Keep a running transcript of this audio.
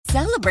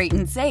Celebrate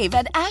and save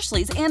at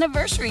Ashley's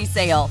Anniversary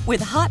Sale.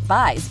 With Hot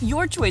Buys,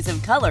 your choice of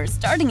colors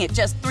starting at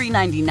just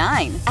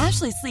 $3.99.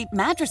 Ashley Sleep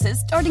mattresses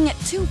starting at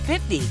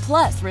 $2.50.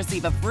 Plus,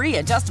 receive a free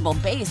adjustable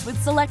base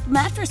with select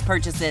mattress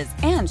purchases.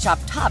 And shop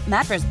top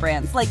mattress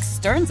brands like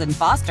Stearns &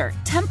 Foster,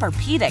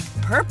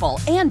 Tempur-Pedic, Purple,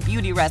 and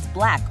Beautyrest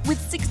Black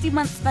with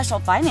 60-month special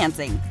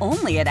financing.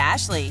 Only at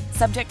Ashley.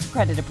 Subject to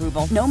credit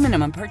approval. No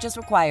minimum purchase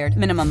required.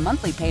 Minimum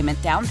monthly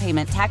payment, down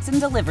payment, tax, and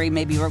delivery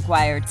may be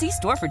required. See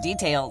store for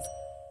details.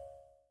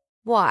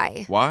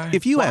 Why?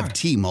 If you have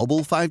T-Mobile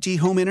 5G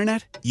home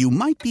internet, you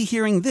might be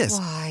hearing this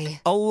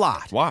a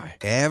lot. Why?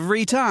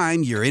 Every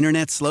time your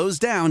internet slows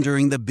down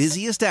during the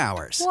busiest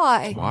hours.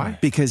 Why?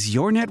 Because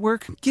your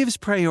network gives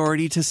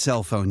priority to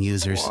cell phone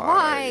users.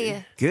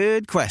 Why?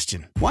 Good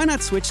question. Why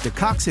not switch to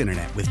Cox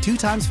Internet with 2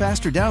 times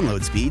faster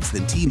download speeds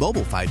than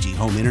T-Mobile 5G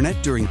home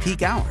internet during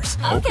peak hours?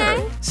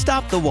 Okay.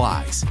 Stop the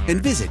whys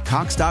and visit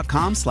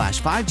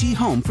cox.com/5G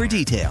home for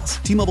details.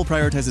 T-Mobile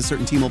prioritizes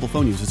certain T-Mobile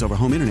phone users over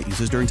home internet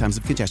users during times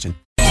of congestion.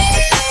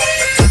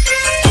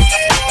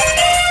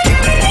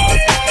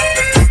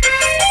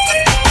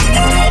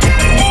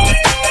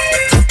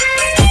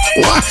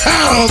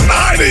 Wow,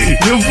 90!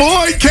 Your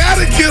boy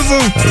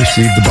Catechism! I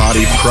received the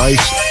body of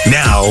Christ.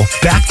 Now,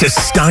 back to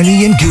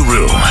Steiny and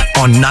Guru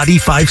on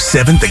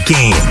 95.7 The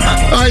Game.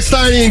 All right,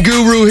 Steiny and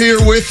Guru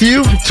here with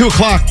you. 2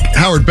 o'clock,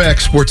 Howard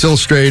Beck, Sports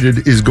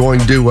Illustrated, is going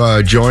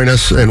to join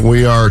us, and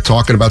we are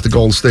talking about the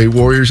Golden State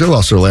Warriors. They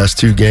lost their last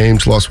 2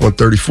 games, lost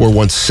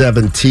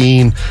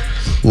 134-117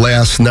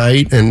 last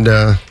night, and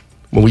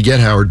when we get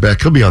Howard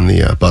Beck, he'll be on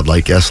the Bud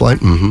Light guest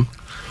line.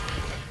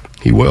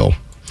 He will.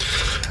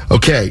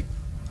 Okay.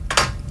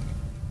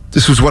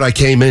 This was what I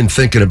came in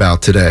thinking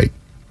about today.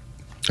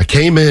 I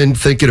came in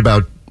thinking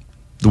about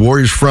the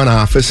Warriors front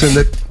office and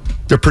that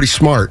they're pretty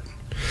smart.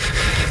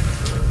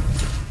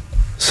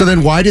 So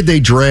then why did they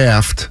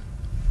draft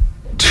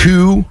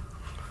 2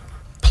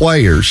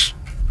 players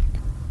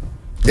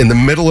in the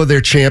middle of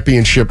their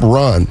championship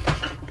run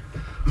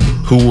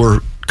who were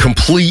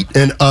complete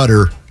and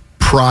utter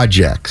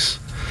projects?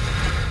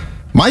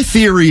 My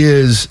theory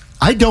is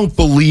I don't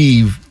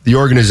believe the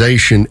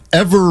organization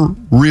ever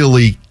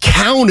really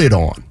counted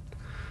on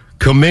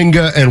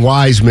Kuminga and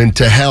Wiseman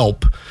to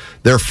help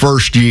their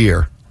first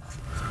year.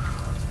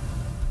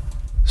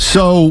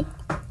 So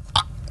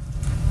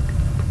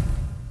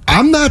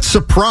I'm not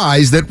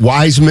surprised that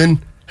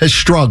Wiseman has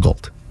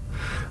struggled.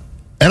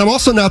 And I'm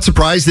also not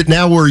surprised that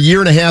now we're a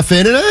year and a half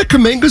in and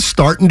Kuminga's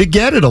starting to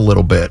get it a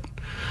little bit.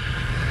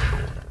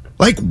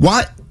 Like,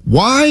 why?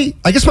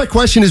 I guess my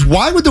question is,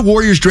 why would the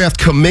Warriors draft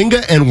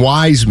Kuminga and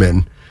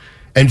Wiseman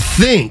and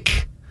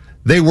think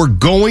they were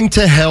going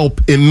to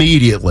help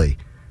immediately?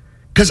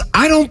 Because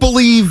I don't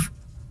believe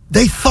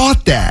they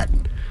thought that,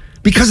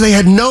 because they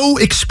had no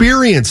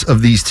experience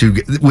of these two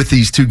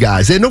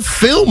guys. They had no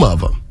film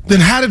of them. Then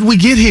how did we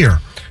get here?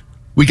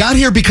 We got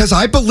here because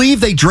I believe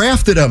they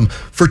drafted them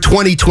for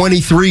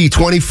 2023,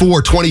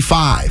 24,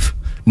 25,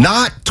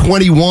 not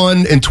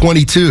 21 and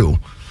 22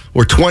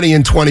 or 20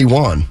 and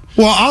 21.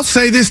 Well, I'll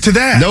say this to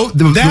that. No,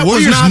 the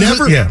Warriors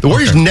never. The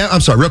Warriors never.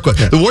 I'm sorry, real quick.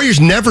 Yeah. The Warriors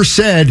never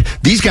said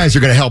these guys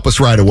are going to help us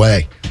right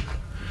away.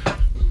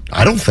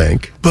 I don't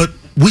think. But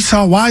we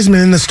saw Wiseman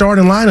in the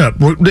starting lineup,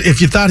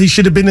 if you thought he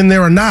should have been in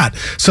there or not.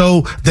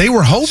 So they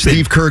were hoping.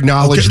 Steve Kerr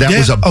acknowledged that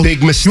was a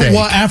big mistake.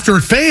 Well, after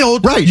it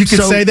failed, right? You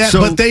could say that,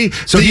 but the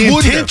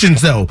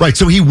intentions, though. Right,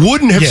 so he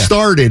wouldn't have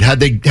started had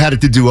they had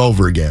it to do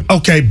over again.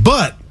 Okay,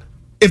 but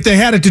if they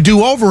had it to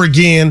do over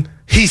again,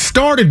 he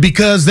started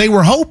because they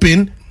were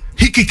hoping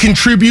he could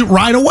contribute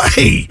right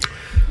away.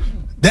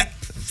 That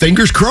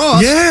fingers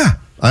crossed. Yeah.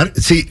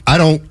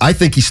 I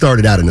think he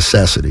started out of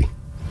necessity.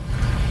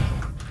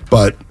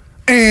 But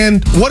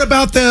and what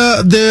about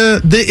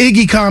the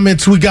Iggy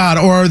comments we got,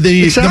 or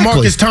the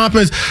Marcus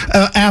Thomas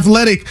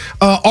athletic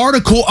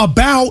article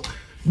about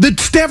the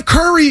Steph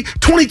Curry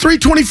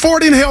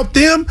 23-24 didn't help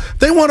them.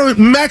 They want to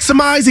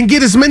maximize and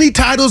get as many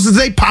titles as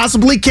they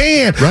possibly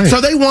can. Right. So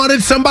they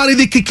wanted somebody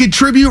that could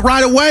contribute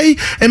right away.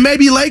 And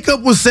maybe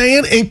Lacob was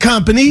saying, in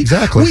company,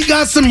 we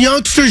got some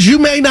youngsters you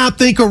may not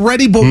think are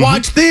ready, but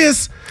watch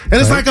this. And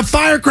it's like a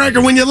firecracker.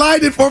 When you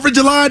light it 4th of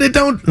July,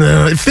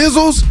 it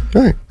fizzles.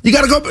 Right. You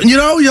got to go, you're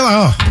like,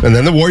 oh. And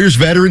then the Warriors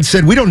veterans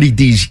said, we don't need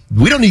these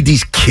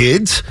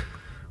kids.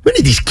 We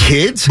need these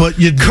kids. But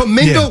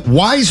Kuminga,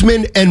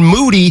 Wiseman, and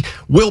Moody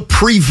will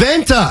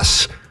prevent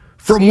us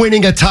from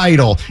winning a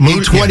title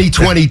in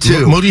 2022.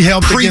 Yeah. Moody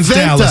helped against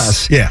Dallas.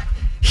 Us. Yeah.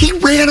 He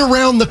ran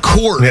around the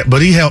court. Yeah,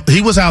 but he helped.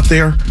 He was out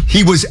there.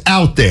 He was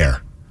out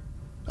there.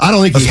 I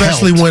don't think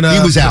especially when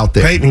he was out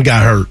there. Peyton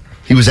got hurt.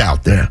 He was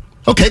out there.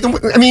 Okay, then,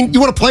 I mean, you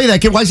want to play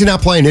that kid? Why is he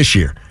not playing this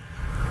year?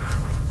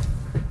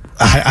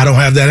 I don't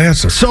have that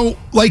answer. So,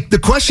 like, the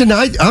question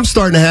I'm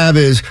starting to have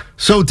is,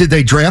 so did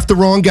they draft the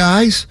wrong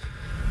guys?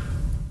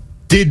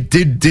 Well,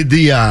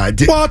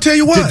 I'll tell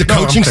you what. Did the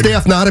coaching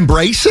staff not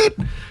embrace it?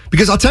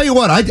 Because I'll tell you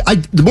what,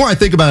 the more I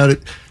think about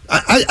it,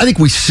 I think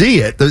we see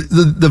it.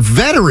 The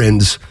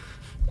veterans,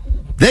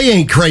 they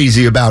ain't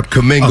crazy about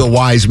Kuminga,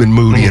 Wiseman,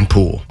 Moody, and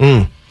Poole.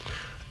 And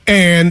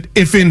And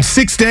if in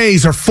 6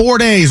 days or 4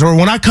 days or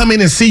when I come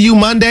in and see you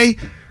Monday,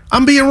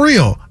 I'm being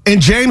real,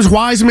 and James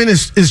Wiseman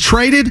is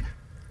traded,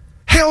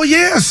 hell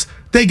yes,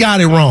 they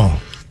got it wrong.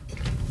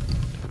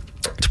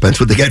 Depends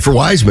what they get for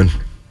Wiseman.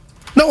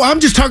 No, I'm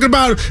just talking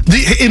about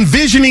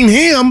envisioning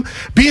him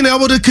being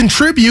able to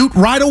contribute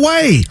right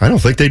away. I don't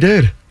think they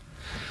did.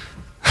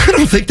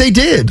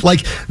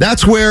 Like,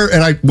 that's where,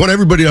 and I want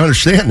everybody to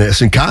understand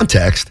this in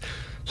context,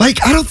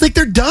 like, I don't think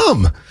they're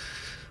dumb.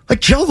 Like,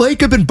 Joe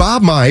Lacob and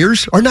Bob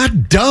Myers are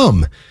not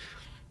dumb.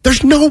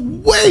 There's no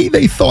way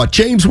they thought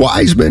James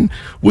Wiseman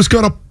was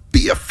going to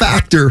be a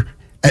factor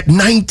at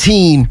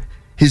 19,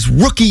 his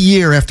rookie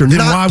year after then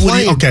not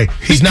playing. Okay,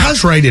 he's not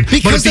traded.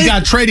 But if he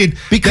got traded,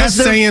 that's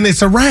saying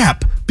it's a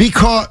wrap.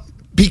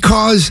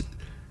 Because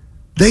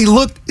they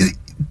looked...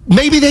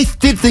 Maybe they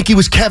did think he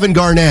was Kevin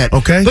Garnett.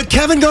 Okay. But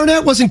Kevin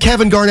Garnett wasn't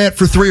Kevin Garnett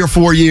for 3 or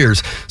 4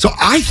 years. So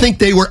I think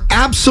they were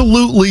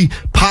absolutely,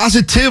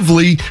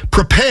 positively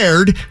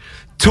prepared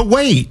to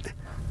wait.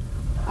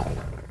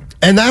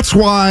 And that's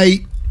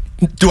why...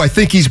 Do I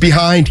think he's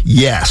behind?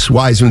 Yes,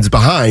 Wiseman's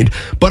behind.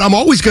 But I'm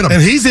always going to...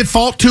 And he's at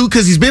fault, too,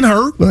 because he's been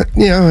hurt.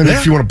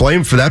 If you want to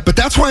blame him for that. But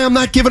that's why I'm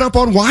not giving up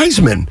on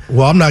Wiseman.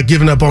 Well, I'm not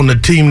giving up on the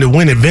team to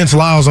win it. Vince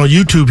Lyles on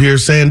YouTube here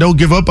saying, don't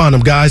give up on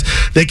them, guys.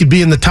 They could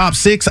be in the top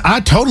 6.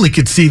 I totally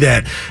could see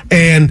that.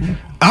 And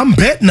I'm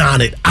betting on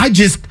it. I'm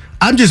just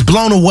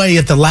blown away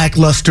at the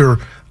lackluster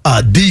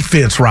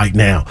defense right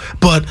now.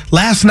 But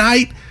last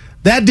night...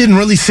 that didn't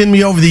really send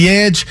me over the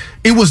edge.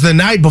 It was the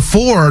night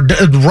before,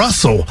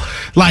 Russell.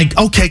 Like,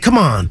 okay, come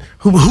on.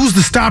 Who's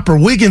the stopper?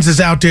 Wiggins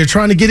is out there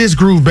trying to get his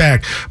groove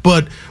back.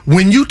 But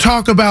when you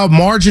talk about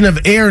margin of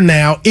error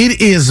now, it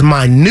is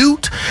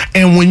minute.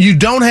 And when you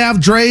don't have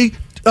Draymond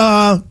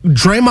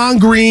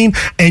Green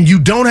and you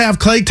don't have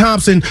Klay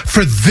Thompson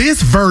for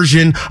this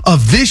version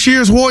of this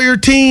year's Warrior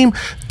team,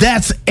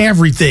 that's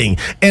everything.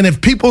 And if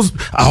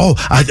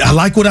I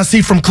like what I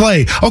see from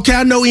Klay. Okay,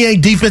 I know he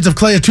ain't defensive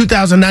Klay of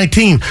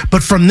 2019,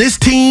 but from this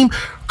team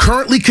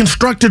currently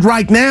constructed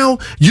right now,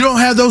 you don't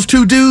have those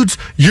two dudes,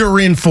 you're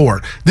in for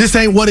it. This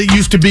ain't what it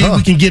used to be.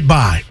 We can get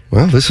by.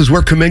 Well, this is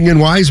where Kuminga and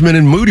Wiseman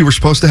and Moody were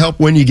supposed to help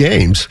win you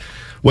games.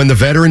 When the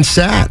veterans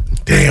sat.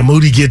 Damn,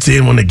 Moody gets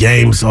in when the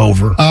game's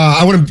over.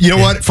 I want to,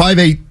 what?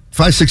 5'8",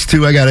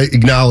 5'6", I got to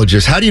acknowledge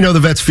this. How do you know the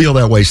vets feel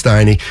that way,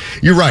 Steiny?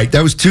 You're right.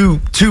 That was too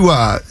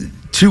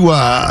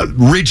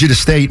rigid a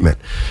statement.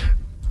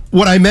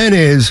 What I meant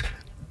is,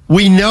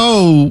 we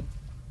know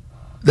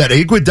that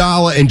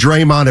Iguodala and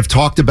Draymond have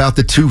talked about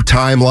the 2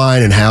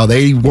 timeline and how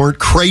they weren't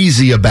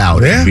crazy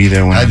about it. Be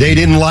there when they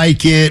didn't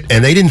like it,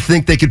 and they didn't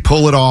think they could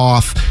pull it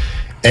off.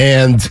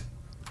 And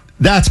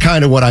that's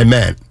kind of what I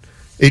meant.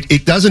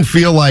 It doesn't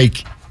feel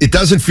like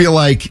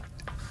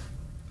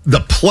the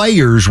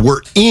players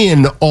were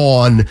in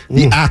on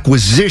the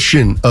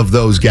acquisition of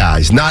those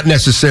guys. Not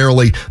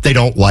necessarily they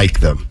don't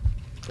like them.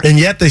 And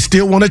yet they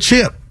still want a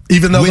chip.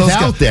 Even though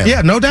without them.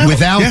 Yeah, no doubt.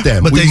 Without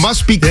them. But we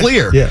must be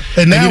clear. Yeah.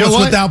 And now it's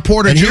without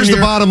Porter Jr. And here's the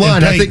bottom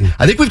line. I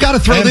think we've got to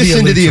throw this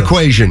into the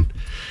equation.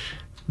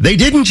 They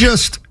didn't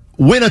just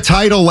win a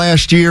title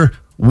last year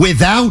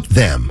without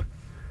them.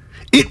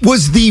 It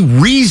was the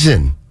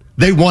reason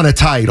they won a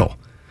title.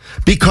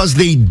 Because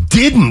they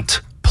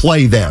didn't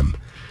play them.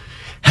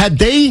 Had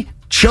they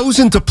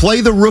chosen to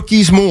play the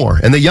rookies more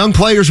and the young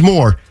players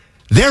more,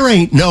 there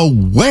ain't no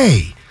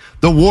way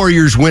the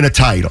Warriors win a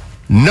title.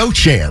 No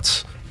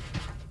chance.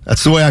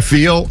 That's the way I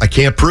feel. I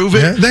can't prove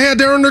it. Yeah, they had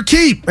to earn their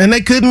keep, and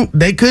they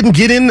couldn't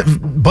get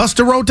in, bust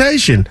a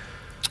rotation.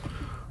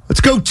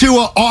 Let's go to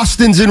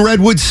Austin's in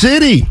Redwood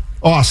City.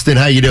 Austin,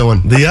 how you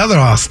doing? The other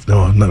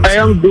Austin. No, hey,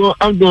 I'm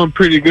doing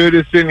pretty good.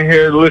 Just sitting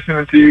here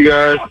listening to you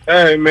guys.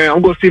 Hey, man,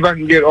 I'm going to see if I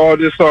can get all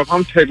this off.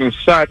 I'm taking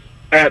shots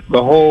at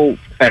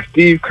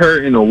Steve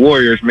Kerr and the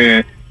Warriors,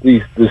 man.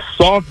 The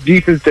soft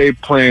defense they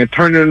playing,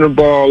 turning the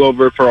ball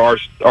over for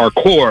our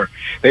core.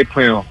 They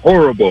playing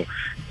horrible.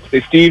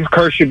 Steve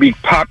Kerr should be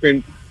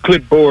popping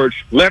clipboards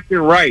left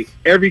and right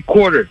every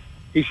quarter.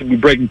 He should be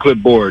breaking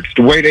clipboards.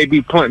 The way they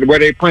be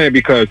playing,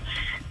 because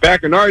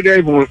back in our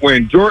days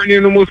when Jordan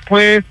and them was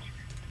playing,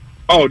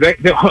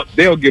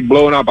 they'll get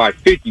blown out by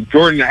 50.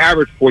 Jordan will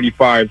average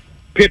 45.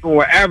 Pippen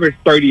will average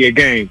 30 a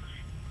game,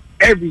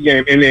 every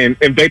game. And then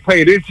if they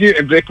play this year,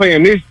 if they play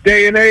in this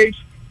day and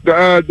age,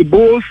 the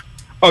Bulls,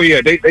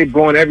 they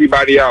blowing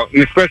everybody out,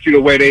 and especially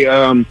the way they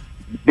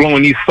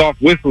blowing these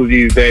soft whistles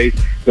these days.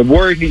 The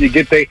Warriors need to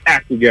get their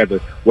act together,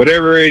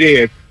 whatever it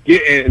is.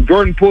 And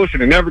Jordan Poole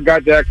should have never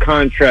got that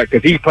contract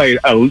because he played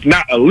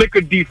not a lick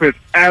of defense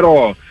at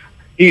all.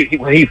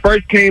 When he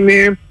first came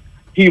in,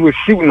 he was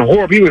shooting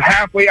horrible. He was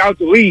halfway out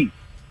the league.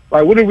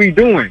 Like, what are we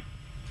doing?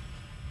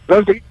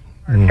 Let's go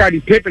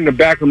Scottie Pippen to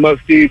back him up,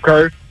 Steve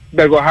Kerr. You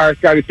better go hire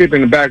Scottie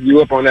Pippen to back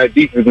you up on that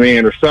defense,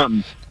 man, or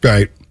something.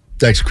 Right.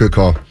 Thanks for the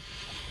call.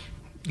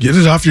 Get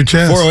it off your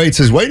chest. 408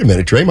 says, wait a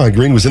minute, Draymond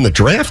Green was in the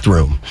draft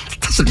room.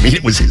 Doesn't mean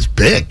it was his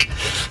pick.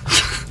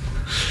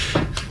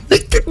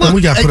 Look,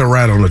 we got to put it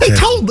right on the table.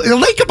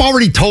 Lacob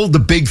already told the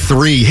big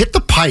three, hit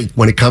the pike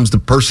when it comes to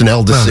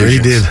personnel decisions. He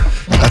did.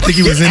 I think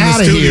he was in the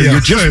studio. Here.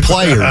 You're just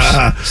players.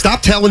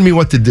 Stop telling me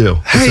what to do.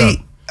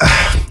 Hey,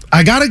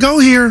 I got to go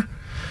here.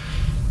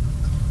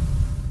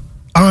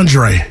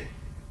 Andre,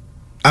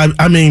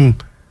 I mean,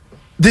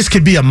 this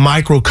could be a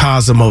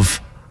microcosm of,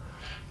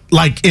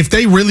 like, if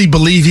they really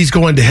believe he's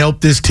going to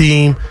help this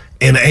team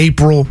in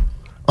April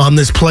on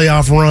this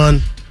playoff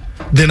run,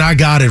 then I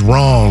got it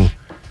wrong.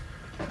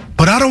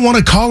 But I don't want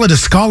to call it a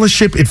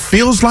scholarship. It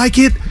feels like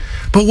it.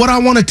 But what I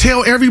want to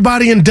tell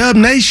everybody in Dub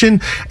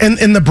Nation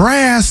and the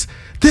brass,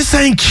 this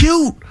ain't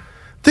cute.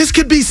 This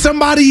could be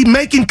somebody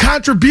making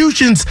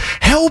contributions,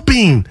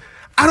 helping.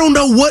 I don't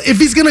know what, if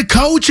he's going to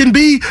coach and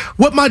be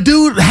what my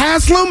dude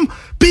Haslam,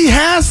 be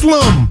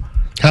Haslam.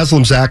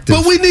 Haslam's active.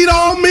 But we need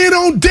all men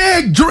on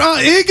deck.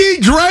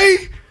 Iggy,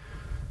 Dre,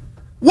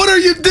 what are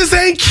you? This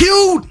ain't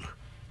cute.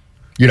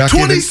 You're not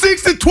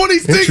 26 and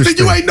 26 and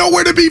you ain't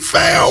nowhere to be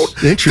found.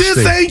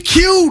 This ain't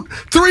cute.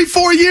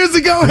 3-4 years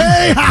ago,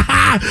 hey,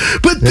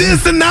 but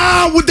this and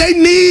now, they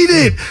need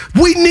it.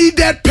 We need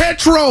that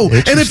petrol.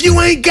 And if you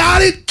ain't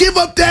got it, give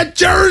up that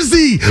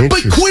jersey.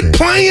 But quit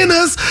playing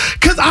us,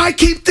 because I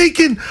keep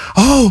thinking,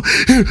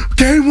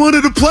 game one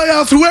of the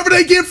playoffs, whoever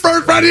they get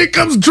first, right here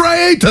comes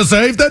Dre to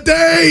save the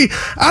day.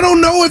 I don't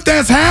know if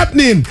that's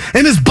happening,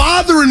 and it's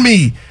bothering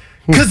me,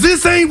 because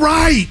this ain't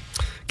right.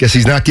 Guess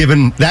he's not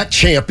giving that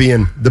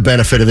champion the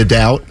benefit of the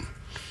doubt.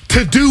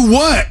 To do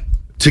what?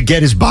 To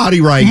get his body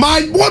right.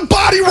 What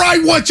body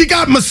right? What? You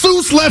got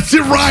masseuse left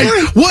and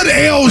right. What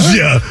ails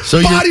you?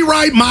 So body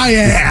right my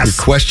ass.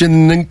 You're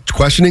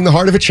questioning the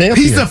heart of a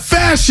champion. He's a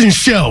fashion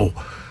show.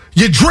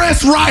 You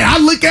dress right. I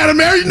look at him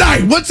every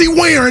night. What's he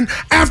wearing?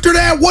 After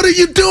that, what are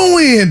you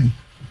doing?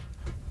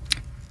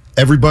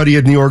 Everybody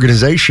in the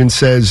organization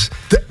says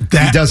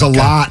he does a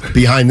lot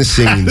behind the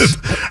scenes.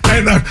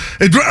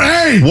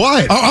 Hey,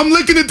 what? I'm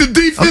looking at the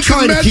defensive I'm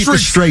trying metrics. to keep a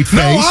straight face.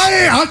 No,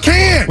 I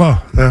can't.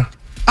 Well, yeah.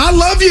 I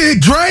love you,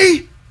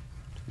 Dre,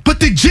 but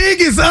the jig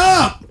is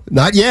up.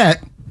 Not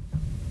yet.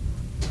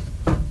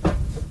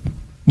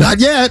 Not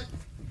yet.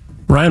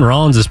 Ryan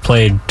Rollins has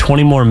played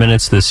 20 more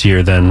minutes this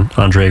year than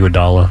Andre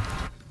Iguodala.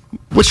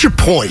 What's your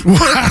point? Wow,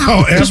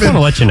 I just want to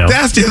let you know.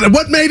 That's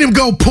what made him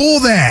go pull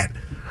that.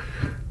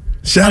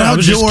 Shout out I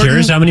was Jordan. just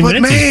curious how many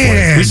minutes he's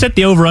played. We set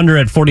the over-under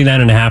at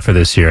 49.5 for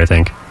this year, I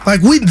think.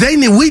 Like, we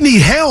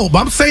need help.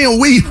 I'm saying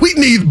we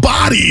need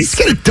bodies.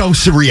 Get a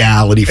dose of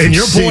reality from And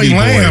your boy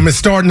Lamb is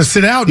starting to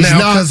sit out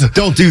now.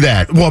 Don't do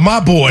that. Well,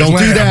 my boy Don't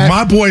Lamb. do that.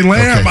 My boy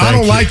Lamb. Okay, I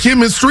don't like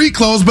him in street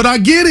clothes, but I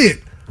get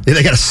it. Yeah,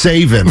 they got to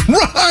save him.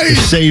 Right. They're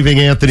saving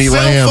Anthony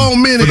Lamb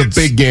for the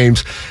big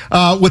games.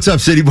 What's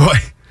up, City Boy?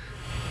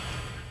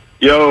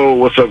 Yo,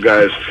 what's up,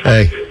 guys?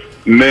 Hey.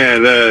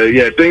 Man,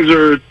 things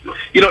are,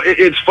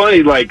 it's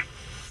funny, like,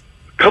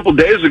 a couple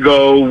days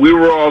ago, we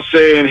were all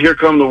saying, here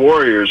come the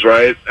Warriors,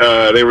 right?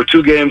 They were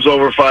 2 games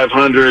over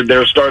 500. They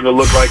were starting to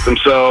look like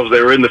themselves.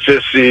 They were in the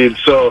 5th seed.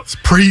 So,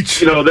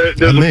 preach.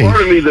 There's a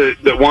part of me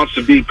that wants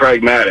to be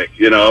pragmatic,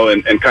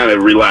 and kind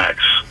of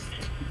relax.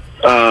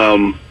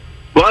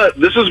 But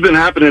this has been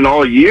happening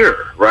all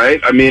year, right?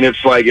 I mean,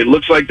 it's like, it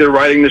looks like they're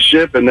riding the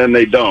ship, and then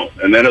they don't.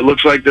 And then it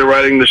looks like they're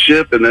riding the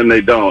ship, and then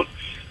they don't.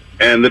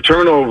 And the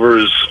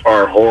turnovers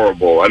are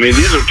horrible. I mean,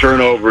 these are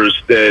turnovers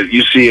that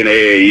you see in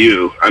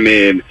AAU. I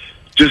mean,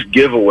 just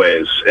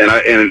giveaways. And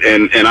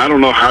I don't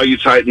know how you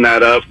tighten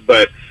that up,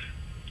 but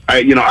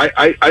I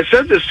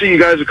said this to you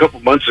guys a couple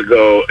months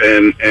ago,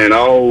 and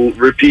I'll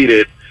repeat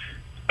it.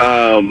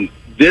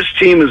 This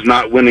team is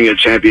not winning a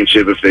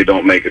championship if they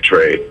don't make a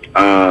trade.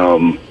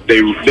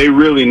 They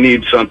really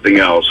need something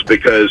else,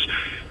 because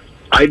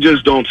I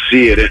just don't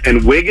see it.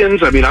 And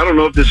Wiggins, I mean, I don't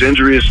know if this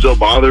injury is still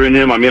bothering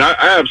him. I mean, I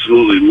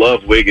absolutely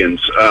love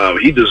Wiggins.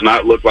 He does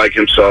not look like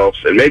himself,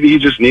 and maybe he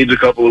just needs a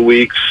couple of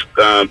weeks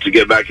to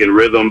get back in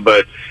rhythm.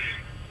 But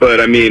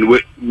I mean,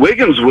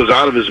 Wiggins was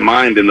out of his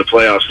mind in the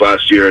playoffs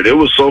last year, and it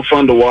was so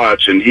fun to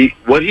watch. And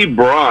what he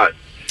brought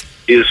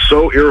is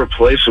so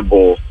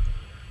irreplaceable.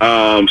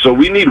 So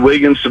we need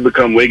Wiggins to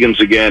become Wiggins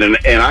again. And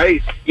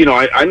I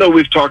know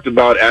we've talked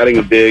about adding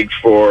a big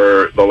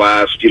for the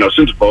last,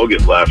 since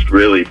Bogut left,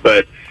 really.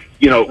 But,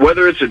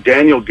 whether it's a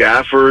Daniel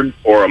Gafford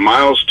or a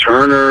Miles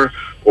Turner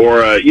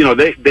or,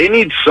 they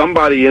need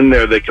somebody in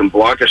there that can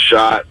block a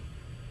shot,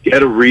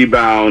 get a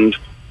rebound.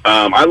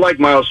 I like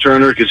Miles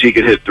Turner because he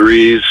can hit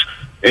threes.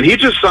 And he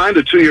just signed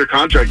a 2-year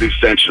contract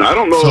extension. I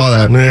don't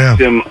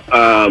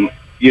know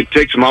it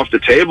takes him off the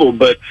table,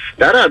 but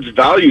that adds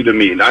value to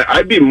me.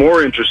 I'd be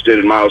more interested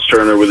in Miles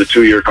Turner with a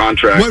 2-year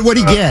contract. What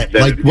do he get?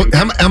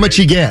 How much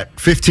he get?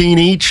 15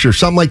 each or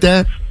something like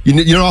that?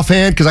 You know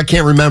offhand? Because I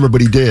can't remember,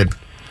 but he did.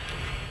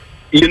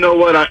 You know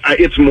what?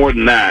 It's more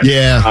than that.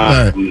 Yeah.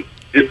 Right.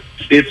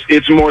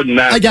 It's more than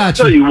that. I got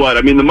you. I'll tell you what.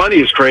 I mean, the money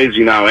is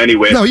crazy now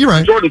anyway. No, you're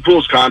right. Jordan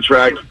Poole's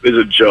contract is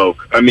a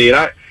joke. I mean,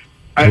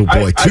 oh,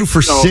 boy, 2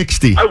 for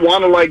 60. I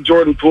want to like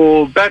Jordan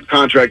Poole. That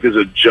contract is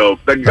a joke.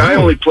 That guy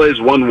only plays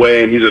one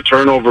way, and he's a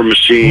turnover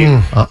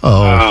machine.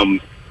 Uh-oh.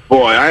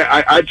 Boy,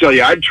 I tell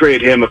you, I'd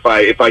trade him if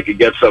I could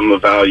get something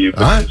of value.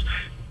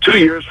 2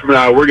 years from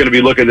now, we're going to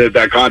be looking at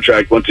that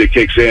contract once it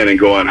kicks in and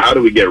going, how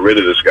do we get rid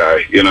of this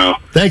guy, you know?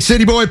 Thanks,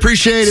 City Boy.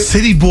 Appreciate it.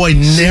 City Boy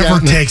never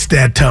takes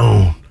that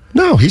tone.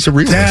 No, he's a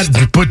realist.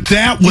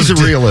 He's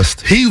a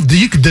realist.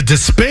 The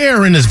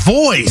despair in his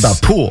voice.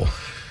 About Poole.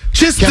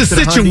 Just Captain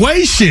the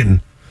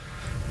situation.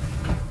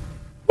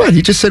 What?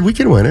 He just said we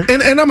can win it.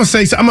 And I'm going to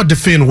say, I'm going to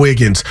defend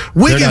Wiggins.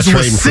 Wiggins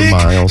was sick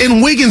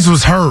and Wiggins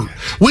was hurt.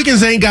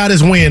 Wiggins ain't got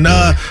his win.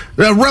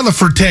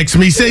 Rutherford texted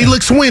me. He said he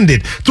looks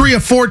winded. 3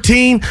 of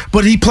 14,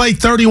 but he played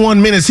 31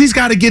 minutes. He's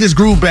got to get his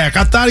groove back.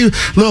 I thought he was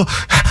a little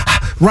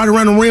right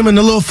around the rim and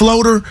the little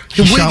floater.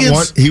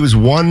 He was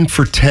 1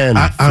 for 10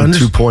 from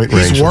 2-point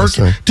range. He's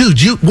working.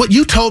 Dude, what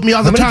you told me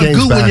all the time,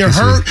 Goo, when you're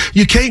hurt,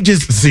 you can't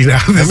just see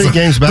that. How many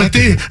games back?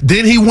 But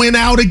then he went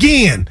out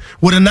again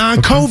with a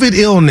non-COVID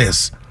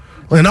illness.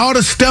 And all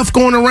the stuff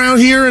going around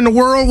here in the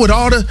world with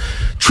all the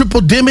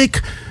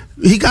triple-demic,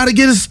 he got to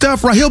get his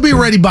stuff right. He'll be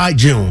ready by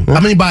June.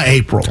 By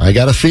April. I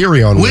got a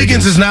theory on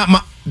Wiggins. Is not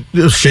my...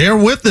 Share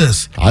with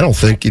us. I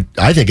think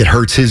it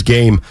hurts his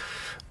game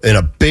in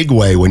a big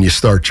way when you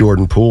start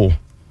Jordan Poole.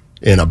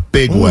 In a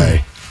big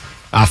way.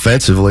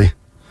 Offensively.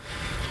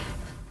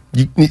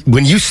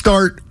 When you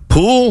start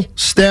Poole,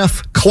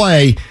 Steph,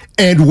 Clay,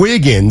 and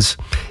Wiggins,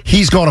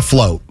 he's going to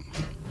float.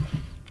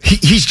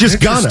 He's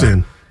just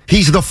gonna.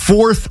 He's the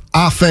fourth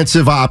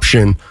offensive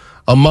option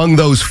among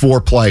those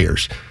 4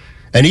 players.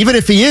 And even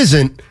if he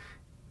isn't,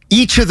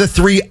 each of the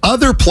 3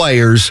 other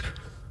players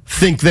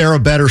think they're a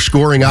better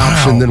scoring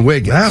option than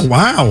Wiggins.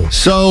 Wow.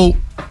 So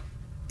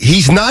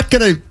he's not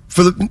going to,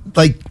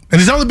 and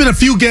there's only been a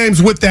few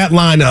games with that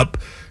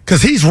lineup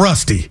because he's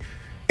rusty.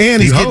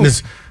 And he's getting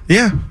his,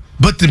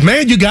 But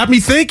man, you got me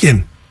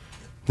thinking.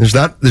 There's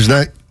not,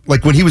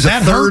 like when he was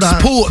a third.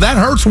 That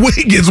hurts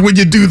Wiggins when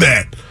you do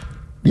that.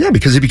 Yeah,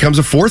 because he becomes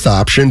a 4th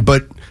option,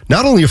 but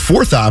not only a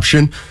 4th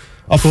option,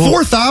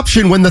 fourth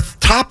option when the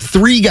top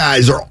 3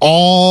 guys are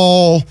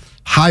all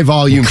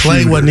high-volume Clay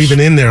shooters. Wasn't even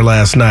in there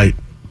last night.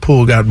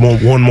 Poole got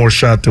one more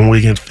shot than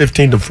Wiggins,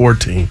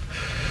 15-14.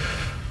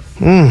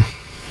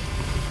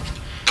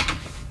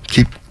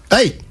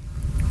 Hey!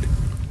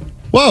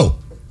 Whoa!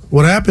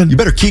 What happened? You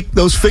better keep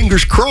those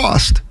fingers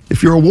crossed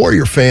if you're a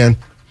Warrior fan.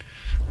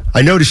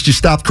 I noticed you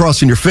stopped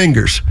crossing your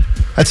fingers.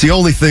 That's the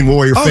only thing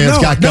Warrior fans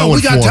got going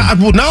for them.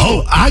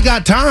 I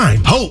got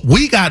time.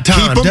 We got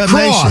time. Keep them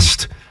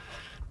crossed.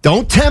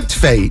 Don't tempt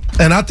fate.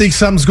 And I think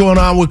something's going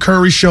on with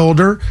Curry's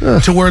shoulder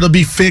to where it'll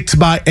be fixed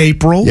by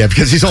April. Yeah,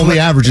 because he's only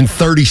averaging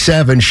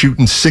 37,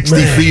 shooting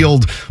 60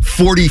 field,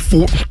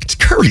 44.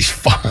 Curry's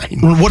fine.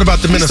 What about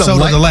the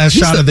Minnesota, the last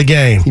shot of the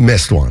game? He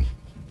missed one.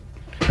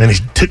 And he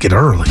took it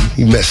early.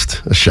 He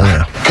missed a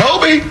shot. Yeah.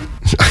 Kobe!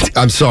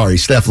 I'm sorry.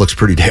 Steph looks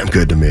pretty damn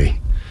good to me.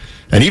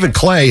 And even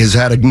Clay has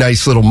had a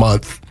nice little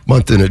month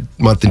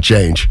and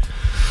change.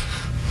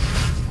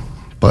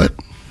 But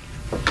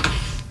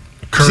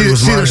Curry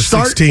was minus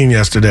 16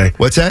 yesterday.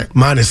 What's that?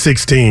 Minus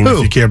 16, if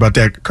you care about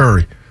that.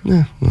 Curry.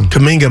 Yeah.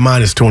 Kuminga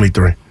minus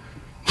 23.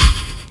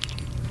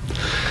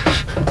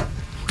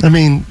 I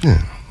mean,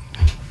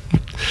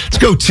 let's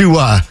go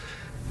to,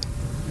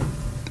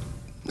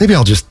 maybe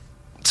I'll just,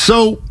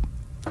 so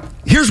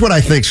here's what I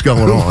think's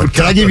going on.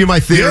 Can I give you my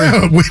theory?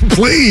 Yeah,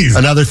 please.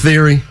 Another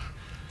theory.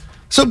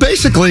 So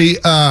basically,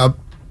 the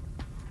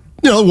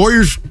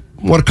Warriors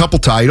won a couple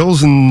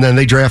titles, and then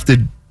they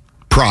drafted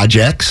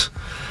projects.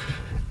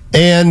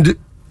 And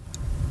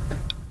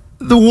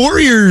the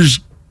Warriors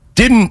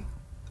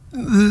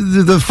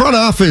the front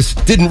office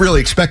didn't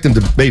really expect them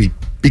to maybe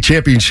be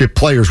championship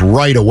players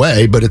right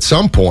away, but at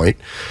some point.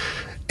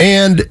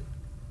 And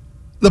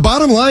the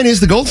bottom line is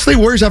the Golden State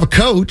Warriors have a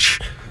coach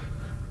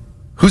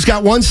who's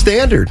got one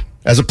standard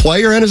as a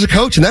player and as a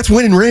coach, and that's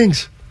winning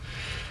rings.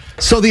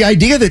 So the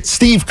idea that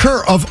Steve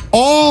Kerr, of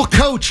all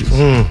coaches,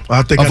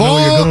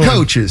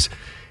 coaches,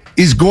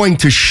 is going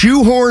to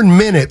shoehorn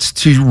minutes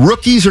to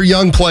rookies or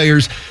young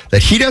players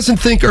that he doesn't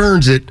think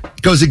earns it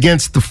goes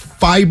against the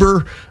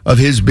fiber of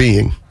his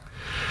being.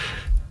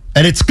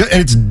 And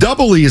it's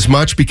doubly as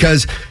much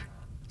because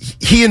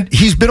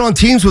he's been on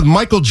teams with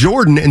Michael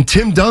Jordan and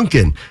Tim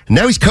Duncan. And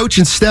now he's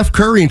coaching Steph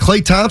Curry and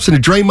Klay Thompson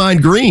and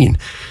Draymond Green.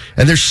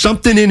 And there's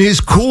something in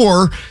his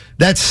core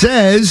that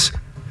says,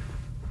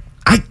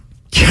 I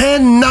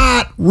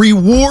cannot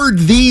reward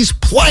these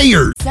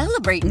players.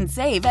 Celebrate and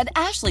save at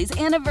Ashley's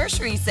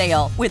Anniversary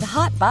Sale. With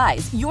Hot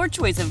Buys, your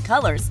choice of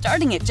colors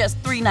starting at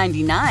just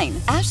 $3.99.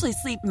 Ashley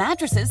Sleep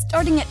mattresses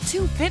starting at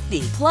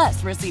 $2.50.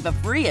 Plus, receive a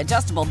free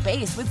adjustable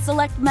base with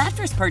select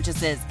mattress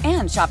purchases.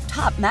 And shop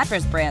top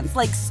mattress brands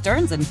like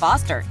Stearns &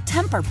 Foster,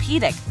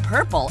 Tempur-Pedic,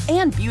 Purple,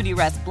 and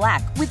Beautyrest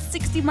Black with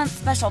 60-month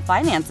special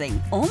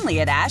financing. Only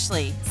at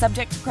Ashley.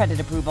 Subject to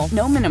credit approval.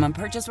 No minimum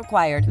purchase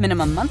required.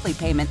 Minimum monthly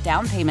payment,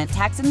 down payment,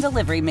 tax, and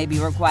delivery may be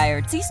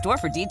required. See store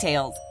for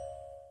details.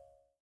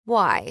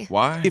 Why?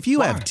 Why? If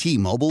you have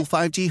T-Mobile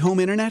 5G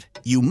home internet,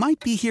 you might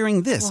be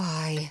hearing this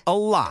Why? a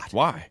lot.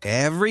 Why?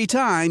 Every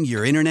time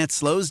your internet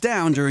slows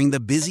down during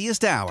the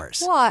busiest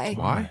hours. Why?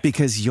 Why?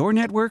 Because your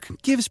network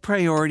gives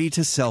priority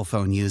to cell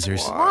phone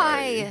users.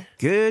 Why?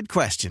 Good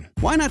question.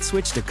 Why not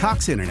switch to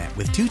Cox Internet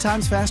with 2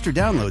 times faster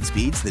download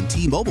speeds than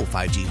T-Mobile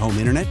 5G home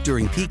internet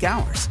during peak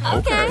hours?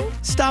 Okay.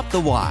 Stop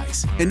the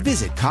whys and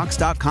visit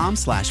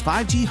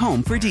cox.com/5G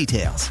home for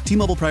details.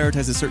 T-Mobile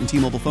prioritizes certain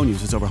T-Mobile phone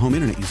users over home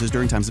internet users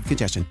during times of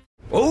congestion.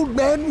 Old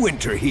Man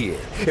Winter here.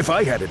 If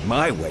I had it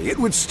my way, it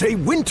would stay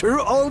winter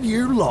all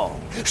year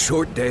long.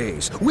 Short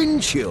days,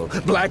 wind chill,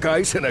 black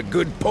ice, and a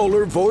good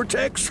polar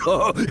vortex.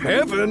 Oh,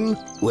 heaven.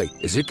 Wait,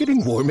 is it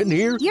getting warm in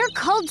here? Your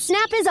cold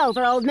snap is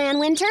over, Old Man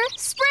Winter.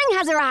 Spring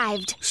has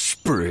arrived.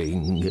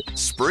 Spring.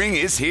 Spring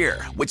is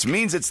here, which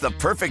means it's the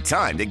perfect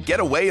time to get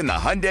away in the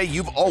Hyundai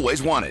you've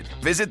always wanted.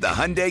 Visit the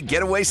Hyundai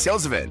Getaway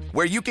Sales Event,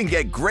 where you can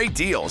get great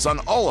deals on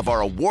all of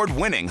our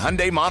award-winning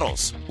Hyundai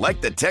models,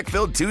 like the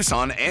tech-filled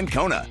Tucson and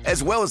Kona,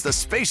 as well as the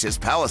spacious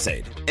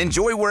Palisade.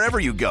 Enjoy wherever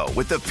you go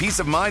with the peace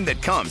of mind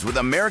that comes with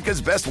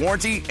America's best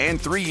warranty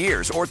and 3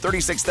 years or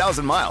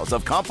 36,000 miles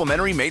of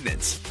complimentary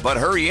maintenance. But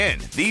hurry in,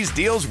 these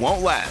deals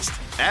won't last.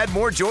 Add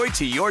more joy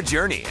to your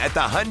journey at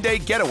the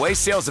Hyundai Getaway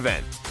Sales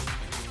Event.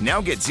 Now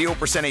get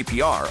 0%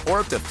 APR or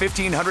up to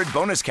 $1,500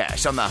 bonus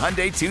cash on the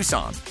Hyundai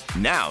Tucson.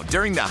 Now,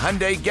 during the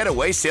Hyundai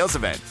Getaway Sales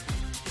Event.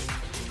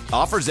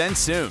 Offers end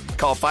soon.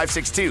 Call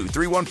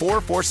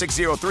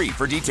 562-314-4603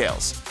 for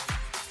details.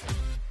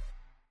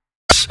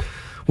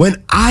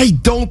 When I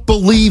don't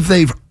believe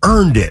they've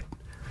earned it.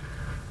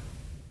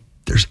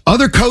 There's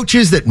other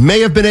coaches that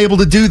may have been able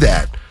to do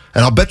that.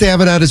 And I'll bet they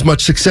haven't had as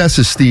much success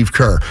as Steve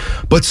Kerr.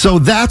 But so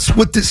that's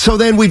what, so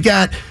then we've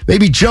got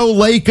maybe Joe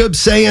Lacob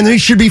saying he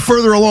should be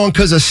further along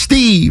because of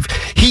Steve.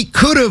 We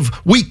could have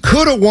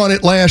won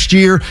it last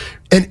year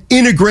and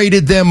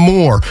integrated them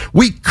more.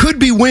 We could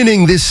be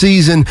winning this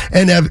season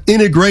and have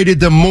integrated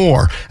them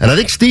more. And I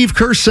think Steve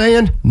Kerr's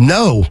saying,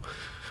 no,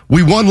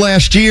 we won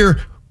last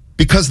year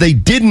because they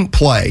didn't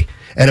play.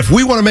 And if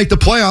we want to make the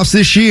playoffs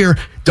this year,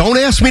 don't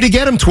ask me to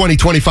get them 20,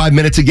 25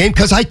 minutes a game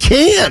because I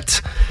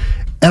can't.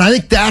 And I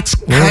think that's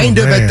kind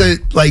of at the,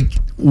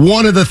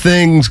 one of the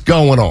things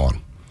going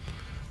on.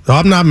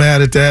 I'm not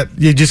mad at that.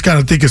 You just kind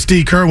of think of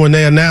Steve Kerr when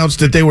they announced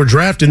that they were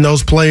drafting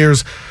those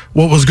players,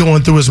 what was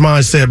going through his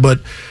mindset.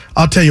 But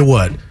I'll tell you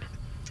what,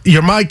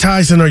 you're Mike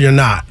Tyson or you're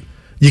not.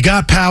 You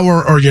got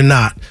power or you're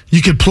not.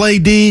 You can play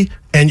D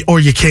or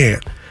you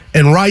can't.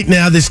 And right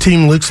now, this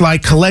team looks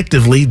like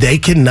collectively they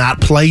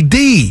cannot play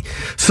D.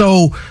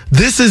 So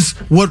this is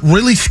what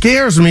really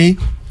scares me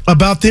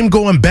about them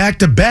going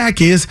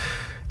back-to-back is,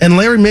 and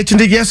Larry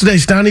mentioned it yesterday,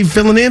 Steiny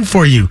filling in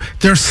for you,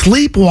 they're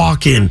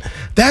sleepwalking.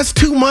 That's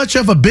too much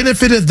of a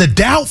benefit of the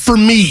doubt for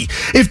me.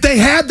 If they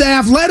had the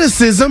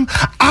athleticism,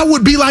 I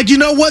would be like, you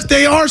know what,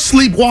 they are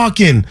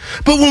sleepwalking.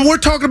 But when we're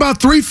talking about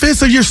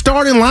 3/5 of your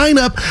starting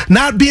lineup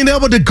not being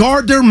able to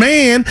guard their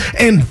man,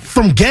 and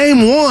from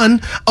game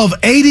 1 of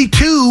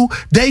 82,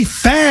 they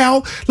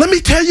foul, let me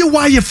tell you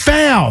why you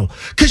foul.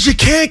 Because you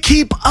can't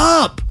keep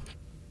up.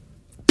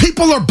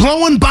 People are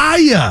blowing by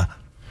you.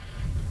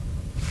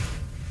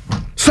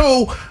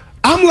 So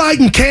I'm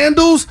lighting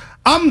candles.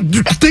 I'm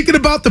thinking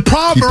about the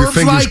Proverbs. Keep your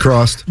fingers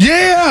crossed.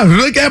 Yeah,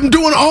 I'm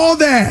doing all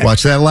that.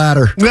 Watch that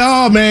ladder.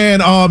 Oh,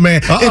 man. Uh-oh.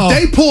 If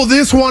they pull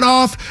this one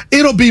off,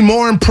 it'll be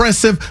more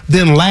impressive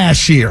than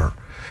last year.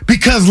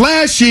 Because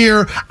last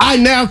year, I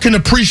now can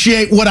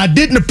appreciate what I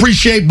didn't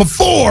appreciate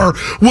before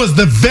was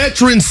the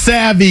veteran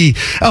savvy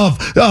of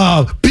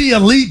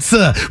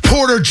Bielitsa,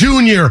 Porter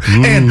Jr.,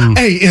 and,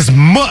 as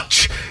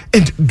much.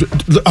 And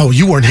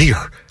you weren't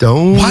here.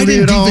 Why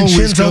didn't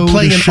DiVincenzo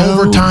play in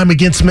overtime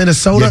against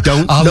Minnesota?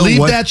 I'll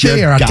leave that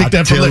there. I take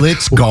that till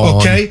it's gone.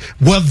 Okay.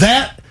 Well,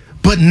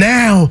 but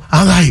now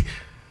I'm like,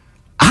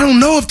 I don't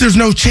know if there's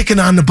no chicken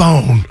on the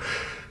bone.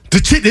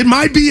 It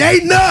might be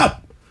eating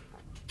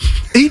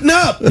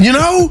up, you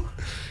know?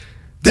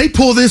 They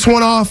pull this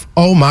one off.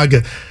 Oh, my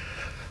God.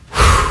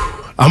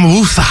 I'm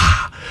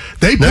woosah.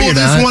 They pull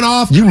this one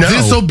off.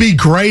 This will be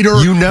greater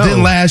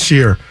than last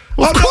year.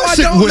 Of course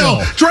it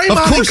will. Draymond of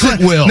course it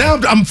will. Now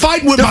I'm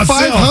fighting with myself.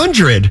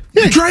 500.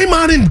 Yeah.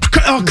 Draymond and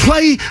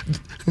Clay.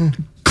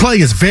 Clay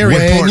is very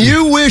important. When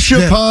you wish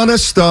upon a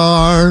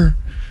star.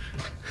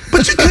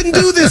 But you couldn't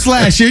do this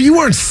last year. You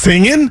weren't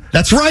singing.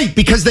 That's right,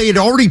 because they had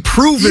already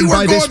proven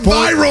by this point. You were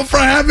going viral for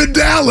having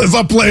Dallas.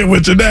 I'm playing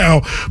with you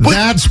now. But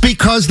that's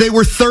because they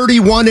were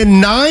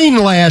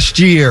 31-9 last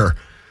year.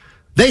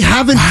 They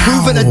haven't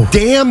proven a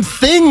damn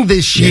thing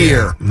this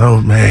year. No,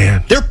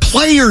 man. Their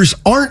players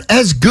aren't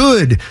as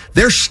good.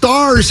 Their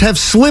stars have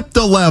slipped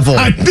a level.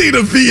 I need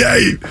a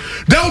VA.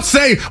 Don't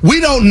say we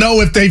don't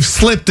know if they've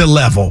slipped a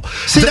level.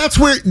 See, that's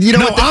where,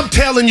 I'm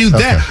telling you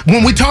that.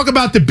 When we talk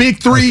about the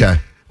big three,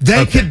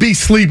 they could be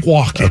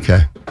sleepwalking.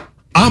 Okay.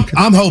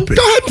 I'm hoping.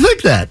 Go ahead and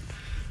think that.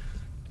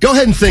 Go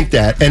ahead and think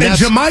that. And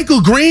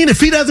JaMychal Green, if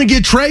he doesn't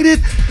get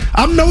traded,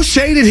 I'm no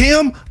shade at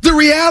him. The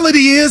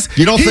reality is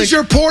he's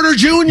your Porter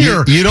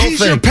Jr. He's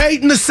your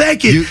Peyton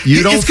II.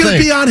 You don't It's going to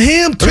be on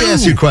him, too. Let me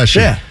ask you a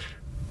question. Yeah.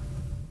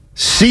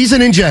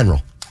 season in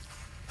general,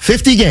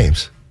 50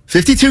 games,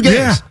 52 games.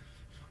 Yeah.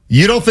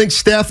 You don't think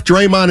Steph,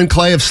 Draymond, and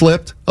Clay have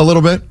slipped a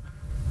little bit?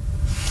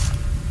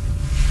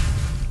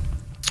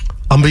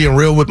 I'm being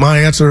real with my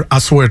answer. I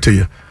swear to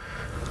you.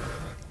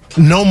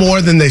 No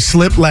more than they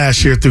slipped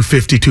last year through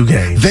 52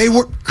 games. They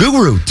were,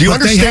 Guru, do you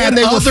understand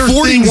they were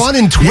 41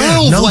 and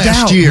 12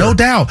 last year? No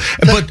doubt.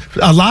 But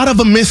a lot of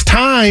them missed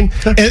time,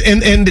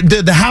 and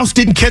the house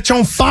didn't catch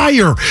on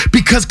fire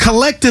because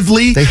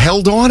collectively they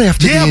held on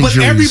after the injuries.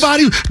 But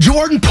everybody,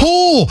 Jordan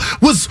Poole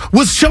was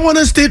showing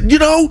us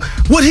that,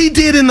 what he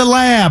did in the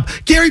lab.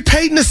 Gary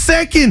Payton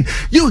II,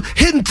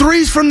 hitting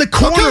threes from the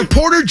corner. Okay.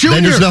 Porter Jr.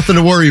 Then there's nothing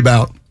to worry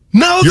about.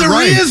 No,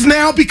 there is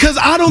now because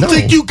I don't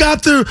think you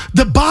got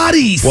the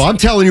bodies. Well, I'm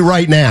telling you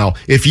right now,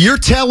 if you're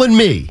telling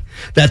me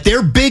that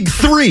their big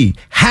three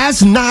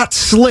has not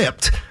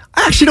slipped,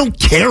 I actually don't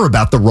care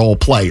about the role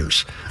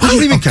players. I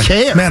don't even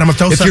care. Man, I'm going to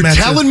throw something at you. If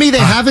you're telling me they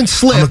haven't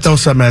slipped, I'm going to throw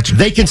something at you.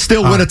 They can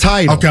still win a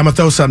title. Okay, I'm going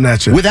to throw something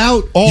at you.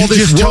 Without all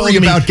this worry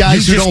about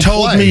guys who don't play. You just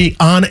told me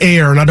on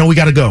air, and I know we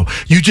got to go.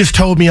 You just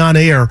told me on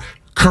air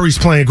Curry's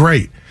playing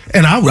great.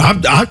 And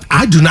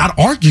I do not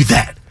argue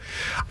that.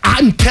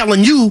 I'm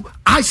telling you,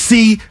 I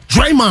see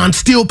Draymond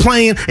still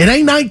playing. It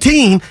ain't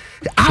 19.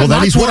 I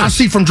like what I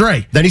see from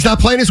Dre. Then he's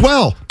not playing as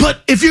well.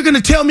 But if you're going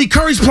to tell me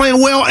Curry's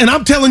playing well, and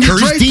I'm telling you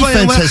Dre's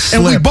playing well,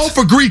 and we both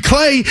agree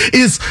Clay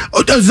is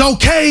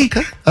okay.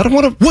 I don't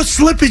want to. What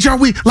slippage are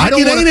we? Like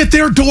it ain't at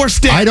their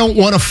doorstep. I don't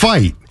want to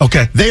fight.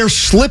 Okay. There's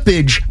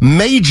slippage,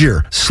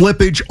 major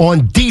slippage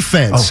on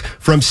defense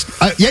from.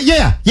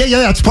 Yeah.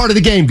 That's part of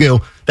the game,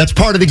 Gil. That's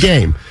part of the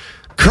game.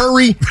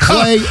 Curry,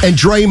 Clay, and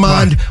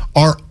Draymond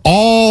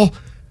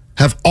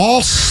have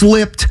all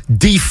slipped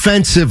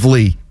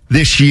defensively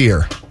this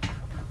year.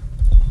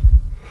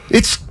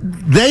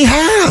 They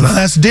have. No,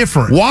 that's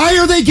different. Why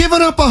are they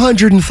giving up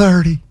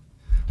 130?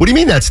 What do you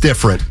mean that's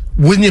different?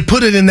 When you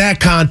put it in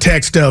that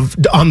context of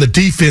on the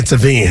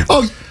defensive end.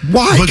 Oh,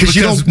 why? Because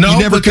you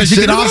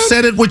can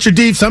offset it with your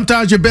defense.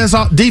 Sometimes your best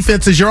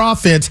defense is your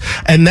offense,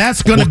 and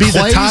that's going to be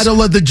the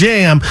title of the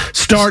jam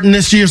starting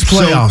this year's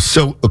playoffs.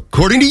 So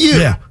according to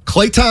you,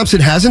 Klay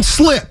Thompson hasn't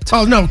slipped.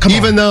 Oh, no, come on.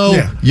 Even though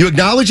you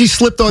acknowledge he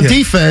slipped on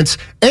defense,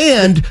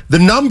 and the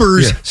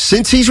numbers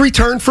since he's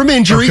returned from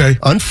injury,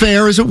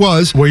 unfair as it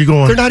was, where you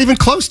going? They're not even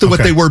close to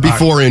what they were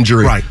before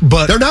injury. Right,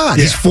 but they're not.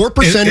 He's 4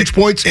 percentage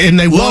points, and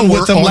they won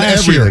with them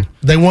last year.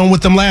 They won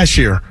with them last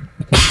year.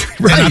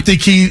 Right. And I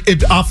think he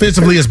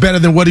offensively is better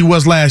than what he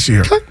was last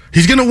year.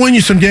 He's going to win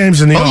you some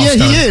games in the All-Star.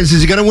 Yeah, he is.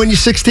 Is he going to win you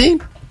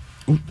 16?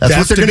 That's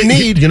what they're going to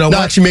need. You know what?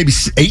 Actually, maybe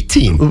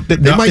 18.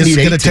 They might need 18. It's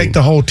going to take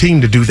the whole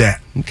team to do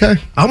that. Okay.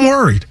 I'm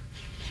worried.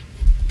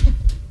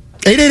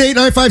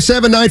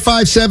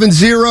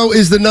 888-957-9570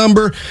 is the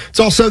number.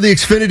 It's also the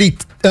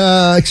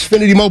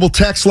Xfinity mobile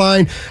text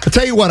line. I'll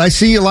tell you what, I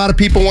see a lot of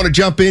people want to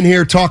jump in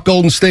here, talk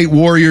Golden State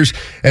Warriors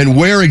and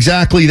where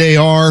exactly they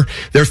are.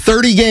 They're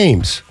 30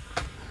 games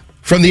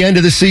from the end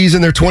of the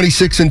season. They're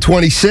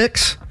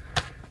 26-26.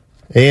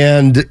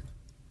 And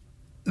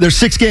there's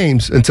 6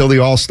 games until the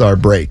All-Star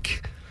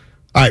break.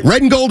 All right,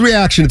 Red and Gold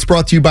Reaction. It's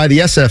brought to you by the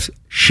SF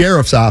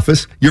Sheriff's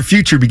Office. Your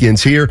future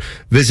begins here.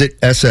 Visit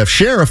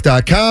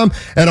sfsheriff.com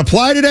and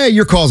apply today.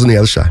 Your call's on the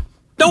other side.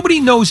 Nobody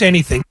knows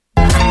anything.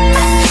 Warriors,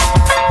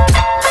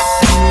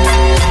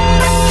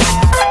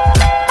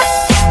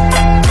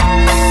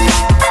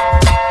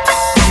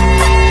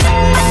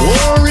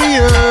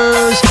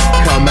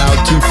 come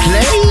out to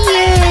play.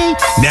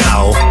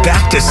 Now,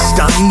 back to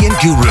Steiny and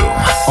Guru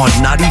on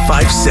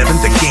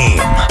 95.7 The Game.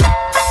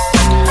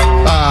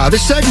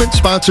 This segment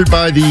sponsored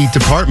by the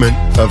Department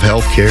of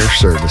Healthcare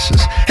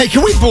Services. Hey,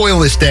 can we boil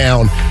this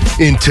down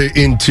into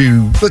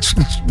let's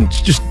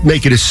just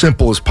make it as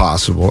simple as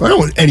possible. I don't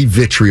want any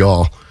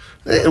vitriol.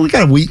 We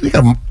got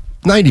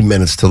 90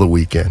 minutes till the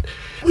weekend.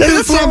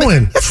 Here's where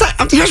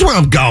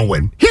I'm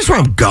going.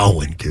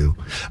 Goo.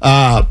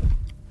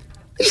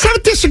 Just have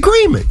a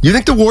disagreement. You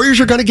think the Warriors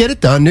are going to get it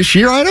done this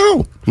year? I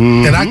don't.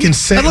 Mm-hmm. And I can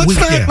say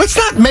let's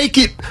not make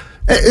it.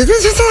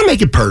 Let's not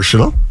make it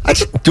personal.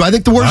 Do I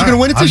think the Warriors are going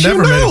to win it this year? I've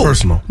never made it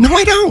personal. No,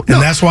 I don't.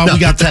 And that's why we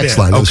got the text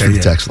line. Okay, the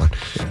text line.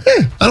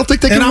 Yeah, I don't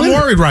think they can win. And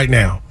I'm worried right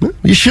now.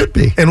 You should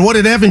be. And what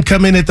did Evan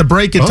come in at the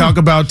break and talk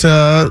about?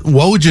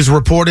 Woj is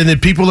reporting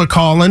that people are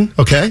calling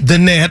the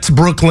Nets,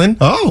 Brooklyn,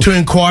 to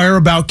inquire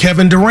about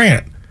Kevin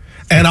Durant.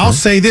 And I'll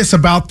say this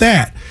about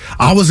that.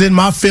 I was in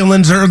my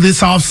feelings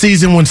this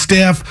offseason when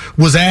Steph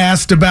was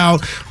asked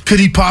about could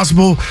he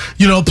possibly,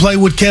 play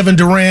with Kevin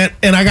Durant.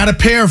 And I got to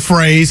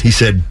paraphrase. He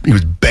said he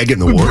was begging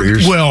the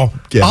Warriors. Well,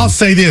 I'll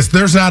say this.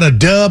 There's not a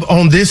dub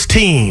on this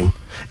team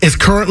as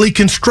currently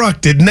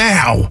constructed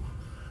now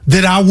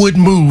that I would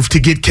move to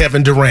get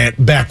Kevin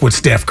Durant back with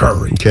Steph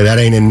Curry. Okay, that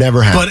ain't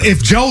never happened. But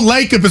if Joe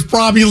Lacob is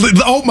probably,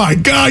 oh my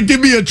God,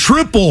 give me a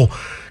triple.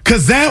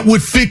 Because that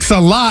would fix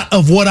a lot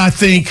of what I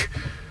think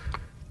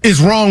is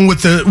wrong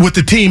with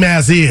the team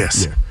as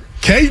is. Yeah.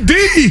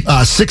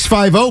 KD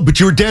 650, but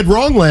you were dead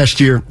wrong last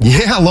year.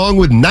 Yeah, along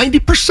with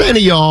 90% of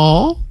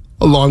y'all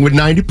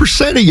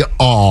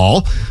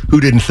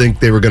who didn't think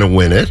they were going to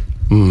win it.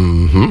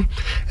 Mm-hmm.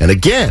 And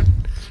again,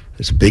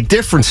 There's a big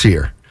difference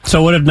here.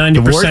 So what if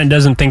 90%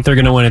 doesn't think they're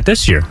going to win it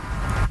this year?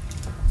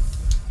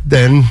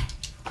 Then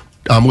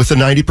I'm with the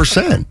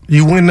 90%.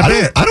 You win the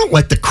bet. I don't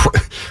let the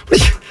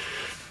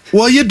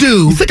well, you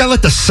do. You think I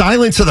let the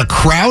silence of the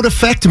crowd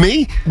affect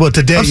me? Well,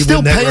 today I'm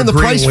still paying the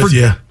price for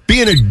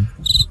being a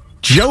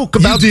joke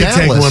about Dallas. You did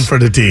take one for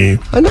the team.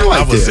 I know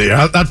I was did. there.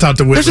 I talked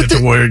to Whitney at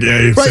the Warrior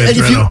game. Right,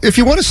 and if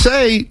you want to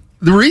say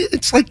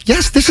it's like,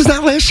 yes, this is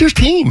not last year's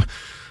team.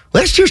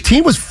 Last year's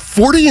team was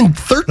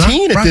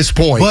 40-13 at this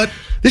point. But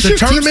this the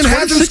tournament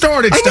hasn't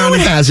started. I know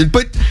it hasn't,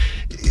 but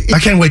I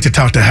can't wait to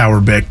talk to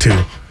Howard Beck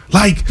too.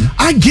 Like,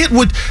 I get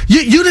what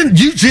you didn't.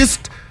 You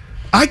just.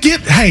 I get.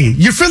 Hey,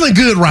 you're feeling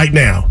good right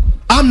now.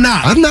 I'm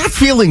not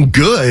feeling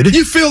good.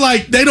 You feel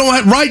like they don't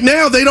have, right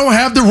now. They don't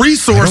have the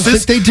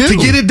resources to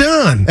get it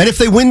done. And if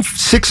they win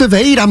 6 of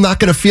 8, I'm not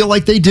going to feel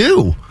like they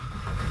do.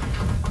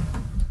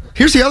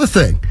 Here's the other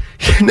thing.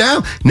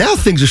 Now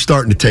things are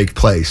starting to take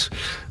place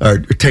or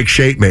take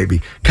shape.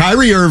 Maybe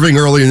Kyrie Irving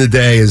earlier in the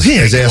day has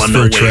asked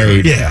for a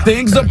trade. Yeah,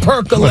 things are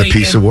percolating. What a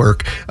piece of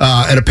work.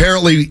 And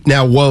apparently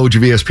now Woj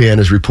of ESPN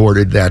has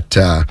reported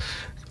that.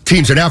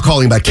 Teams are now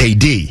calling about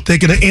KD. They're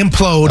going to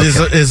implode.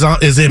 Okay.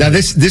 Is now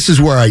this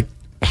is where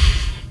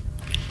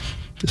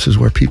this is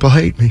where people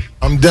hate me.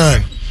 I'm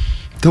done.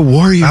 The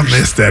Warriors. I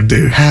miss that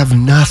dude. Have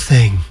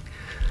nothing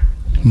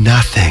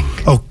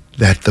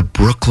that the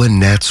Brooklyn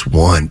Nets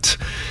want.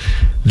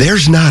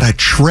 There's not a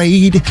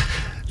trade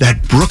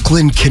that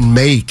Brooklyn can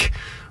make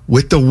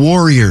with the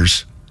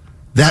Warriors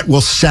that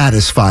will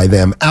satisfy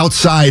them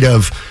outside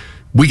of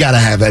we got to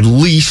have at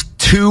least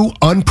 2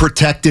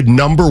 unprotected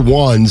number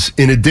ones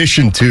in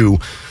addition to.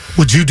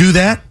 Would you do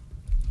that?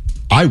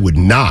 I would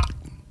not.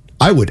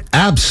 I would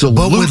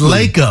absolutely. But with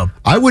Lacob.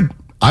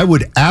 I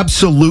would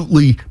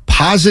absolutely,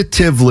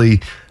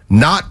 positively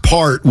not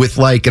part with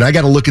and I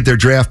got to look at their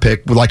draft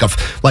pick with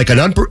an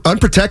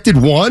unprotected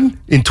 1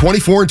 in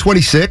 24 and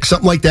 26,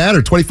 something like that,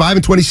 or 25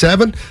 and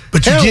 27.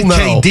 But you get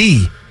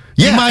KD.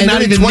 Yeah, you might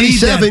not even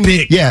need that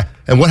pick. Yeah,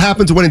 and what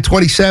happens when in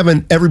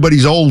 27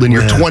 everybody's old and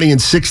you're 20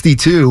 and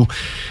 62,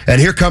 and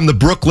here come the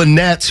Brooklyn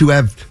Nets who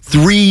have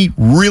 3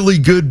 really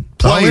good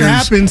players. Oh, it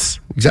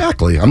happens.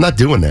 Exactly. I'm not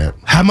doing that.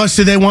 How much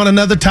do they want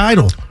another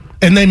title?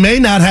 And they may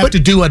not have to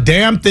do a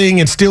damn thing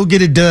and still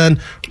get it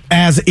done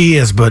as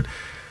is, but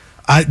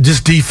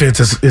this defense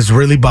is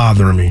really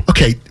bothering me.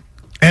 Okay.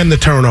 And the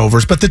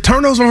turnovers. But the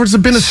turnovers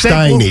have been a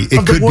staple of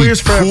the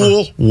Warriors forever. It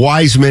could be Poole,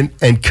 Wiseman,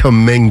 and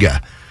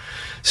Kuminga.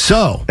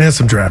 So. And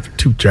some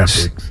two draft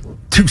picks.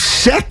 2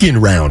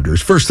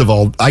 second-rounders. First of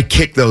all, I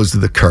kick those to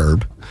the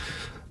curb.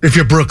 If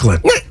you're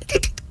Brooklyn.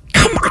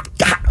 Come on.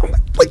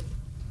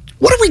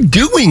 What are we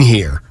doing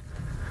here?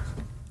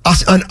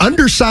 An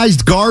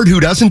undersized guard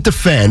who doesn't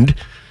defend.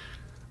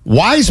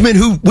 Wiseman,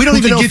 who we don't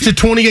even know. Get to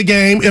 20 a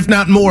game, if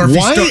not more,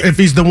 if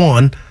he's the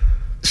one.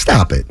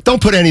 Stop it.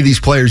 Don't put any of these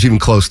players even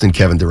close to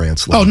Kevin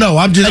Durant's level. Oh, no.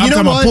 I'm talking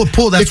about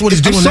pull. That's what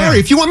he's doing now. I'm sorry.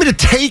 If you want me to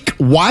take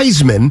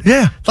Wiseman,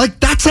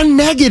 that's a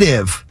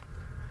negative.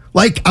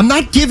 I'm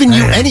not giving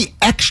you any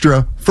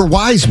extra for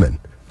Wiseman.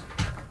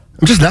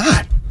 I'm just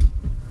not.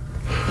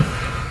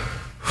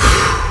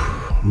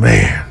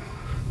 Man.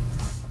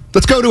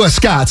 Let's go to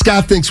Scott.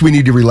 Scott thinks we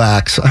need to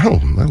relax. Oh,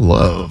 I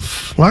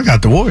love. Well, I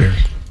got the Warriors.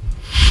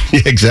 Yeah,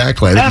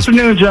 exactly.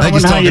 Afternoon,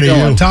 gentlemen. How you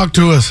doing? Talk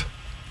to us.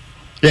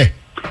 Yeah.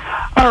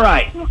 All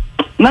right.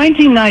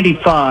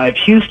 1995,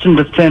 Houston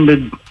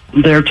defended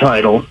their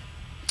title,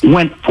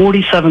 went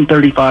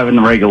 47-35 in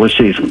the regular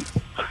season.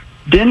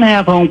 Didn't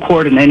have home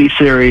court in any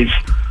series,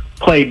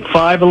 played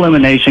 5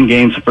 elimination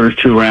games the first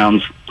 2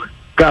 rounds,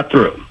 got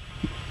through.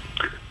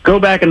 Go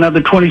back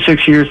another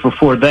 26 years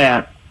before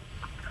that,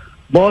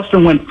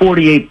 Boston went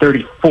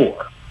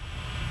 48-34.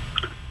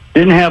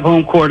 Didn't have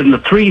home court in the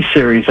 3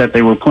 series that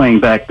they were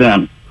playing back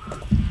then.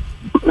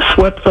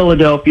 Swept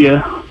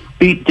Philadelphia,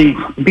 beat the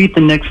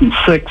Knicks in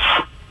 6,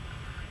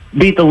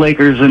 beat the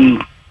Lakers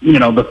in,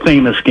 the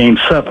famous Game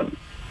 7.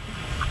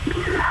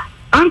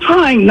 I'm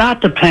trying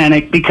not to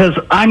panic because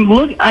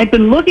I've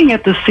been looking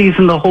at this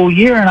season the whole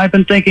year, and I've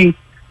been thinking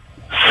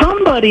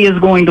somebody is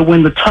going to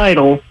win the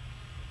title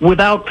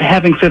without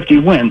having 50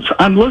 wins.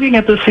 I'm looking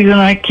at this season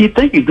and I keep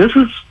thinking this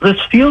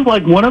feels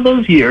like one of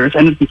those years,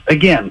 and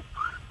again,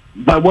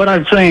 by what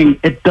I'm saying,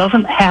 it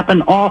doesn't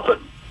happen often,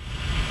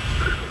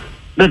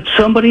 that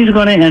somebody's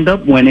going to end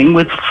up winning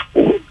with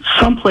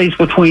someplace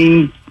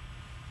between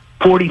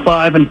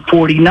 45 and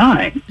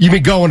 49. You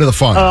mean going to the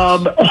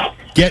finals?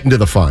 Getting to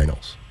the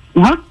finals.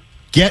 Huh?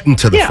 Getting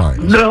to the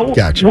finals. No,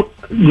 gotcha.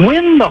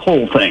 Win the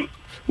whole thing.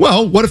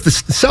 Well, what if the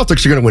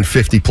Celtics are going to win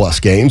 50-plus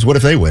games? What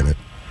if they win it?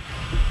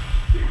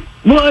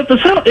 Well, if the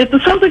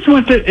Celtics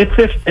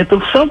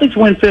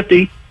win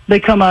 50, they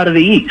come out of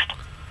the East.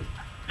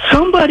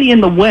 Somebody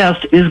in the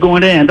West is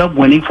going to end up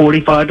winning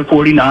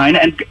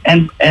 45-49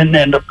 and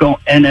end up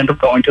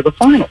going to the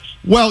finals.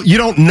 Well, you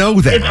don't know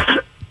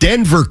that.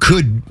 Denver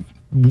could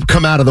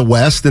come out of the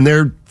West, and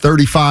they're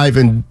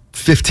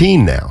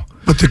 35-15 now.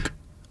 But the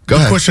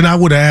question I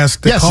would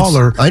ask the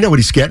caller, I know what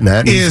he's getting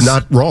at. He's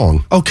not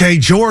wrong. Okay,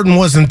 Jordan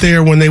wasn't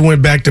there when they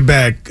went back to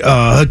back.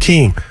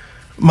 Hakeem.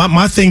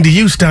 my thing to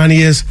you, Steiny,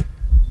 is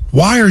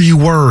why are you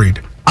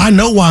worried? I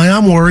know why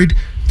I'm worried.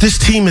 This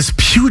team is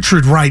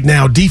putrid right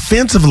now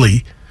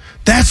defensively.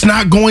 That's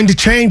not going to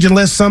change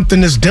unless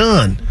something is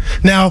done.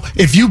 Now,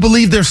 if you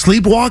believe they're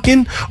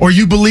sleepwalking, or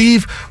you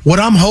believe what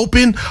I'm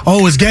hoping,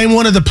 it's game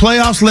one of the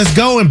playoffs, let's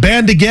go and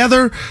band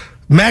together,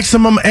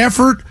 maximum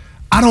effort,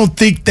 I don't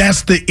think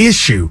that's the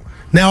issue.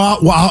 Now,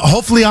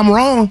 hopefully I'm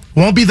wrong.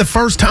 Won't be the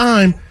first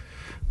time.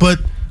 But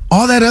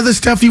all that other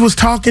stuff he was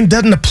talking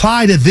doesn't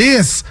apply to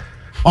this.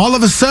 All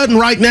of a sudden,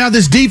 right now,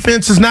 this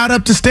defense is not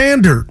up to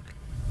standard.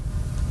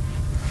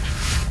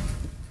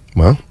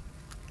 Well,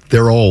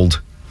 they're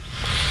old.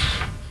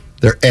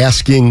 They're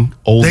asking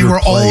older players. They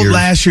were old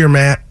last year,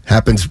 Matt.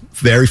 Happens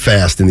very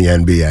fast in the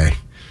NBA.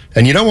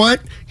 And you know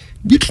what?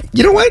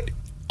 You know what?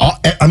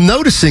 I'm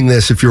noticing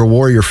this if you're a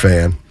Warrior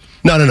fan.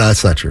 No,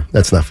 that's not true.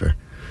 That's not fair.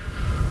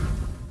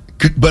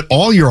 But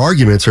all your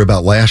arguments are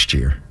about last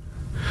year.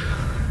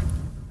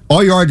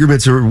 All your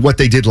arguments are what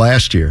they did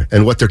last year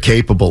and what they're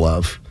capable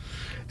of.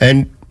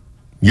 And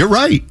you're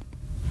right.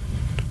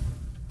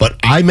 But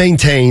I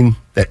maintain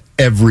that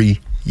every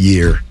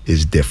year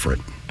is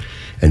different.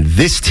 And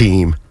this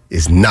team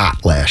is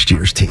not last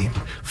year's team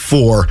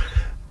for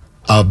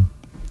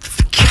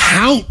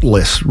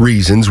countless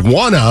reasons.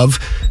 One of,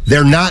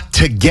 they're not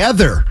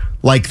together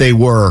like they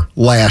were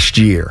last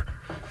year.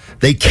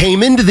 They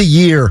came into the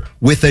year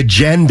with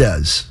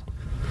agendas.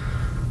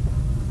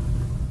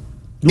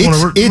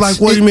 What do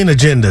you mean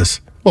agendas?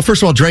 Well,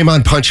 first of all,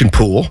 Draymond punching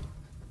Poole.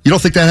 You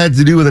don't think that had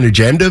to do with an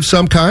agenda of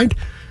some kind?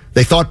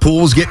 They thought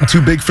Poole was getting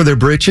too big for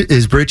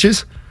his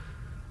britches?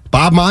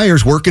 Bob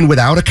Myers working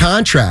without a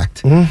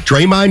contract.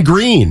 Draymond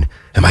Green.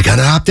 Am I going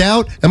to opt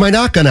out? Am I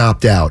not going to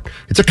opt out?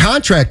 It's a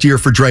contract year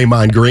for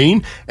Draymond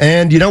Green.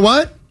 And you know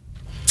what?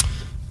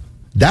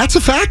 That's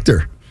a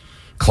factor.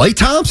 Klay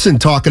Thompson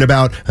talking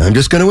about, I'm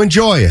just going to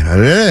enjoy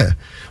it.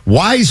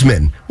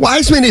 Wiseman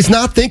is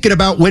not thinking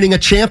about winning a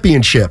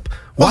championship.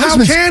 Well, how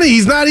can he?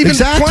 He's not even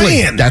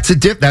playing. That's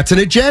an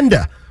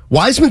agenda.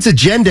 Wiseman's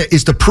agenda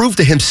is to prove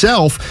to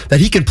himself that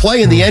he can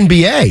play in the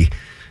NBA.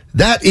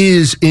 That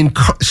is in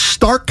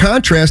stark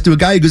contrast to a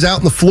guy who goes out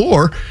on the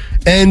floor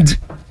and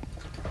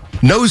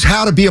knows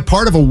how to be a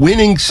part of a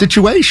winning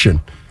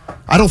situation.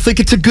 I don't think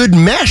it's a good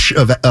mesh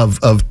of I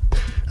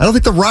don't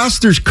think the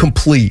roster's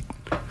complete.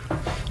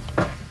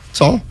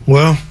 That's all.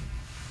 Well,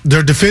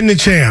 they're defending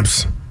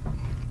champs.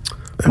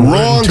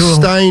 Wrong,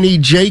 Steiny.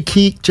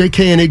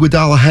 JK and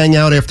Iguodala hang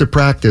out after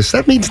practice.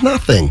 That means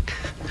nothing.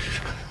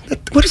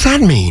 What does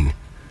that mean?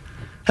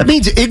 That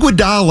means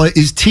Iguodala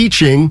is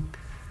teaching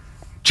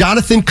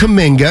Jonathan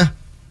Kuminga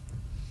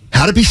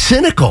how to be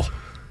cynical,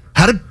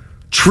 how to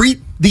treat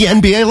the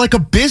NBA like a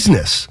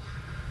business.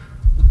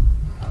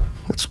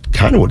 That's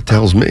kind of what it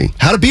tells me.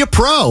 How to be a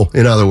pro,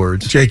 in other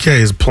words. JK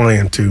is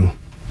playing too.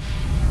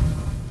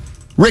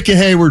 Rick and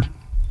Hayward.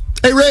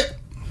 Hey, Rick.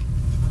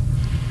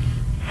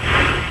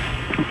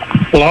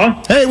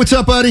 Hello? Hey, what's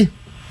up, buddy?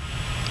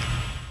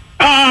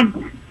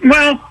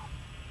 Well,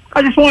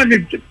 I just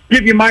wanted to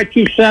give you my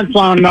 2 cents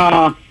on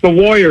the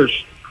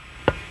Warriors.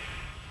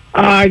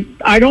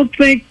 I don't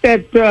think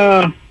that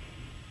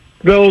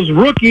those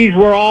rookies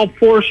were all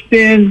forced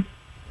in.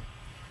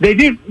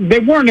 They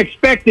weren't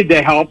expected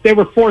to help. They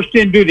were forced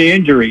in due to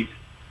injuries.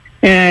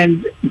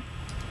 And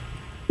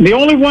the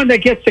only one that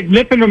gets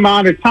significant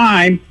amount of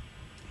time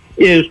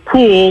is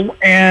Poole,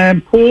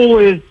 and Poole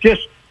is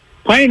just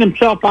playing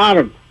himself out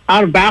of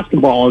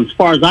basketball as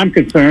far as I'm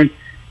concerned.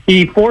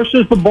 He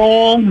forces the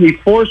ball. He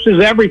forces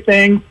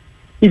everything.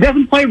 He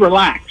doesn't play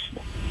relaxed.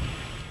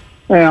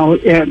 Well,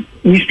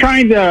 he's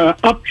trying to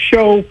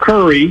upshow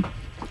Curry.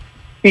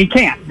 He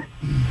can't.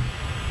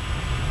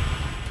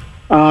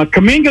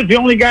 Kuminga's the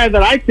only guy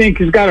that I think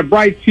has got a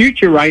bright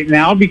future right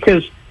now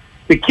because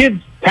the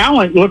kid's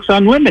talent looks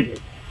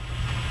unlimited.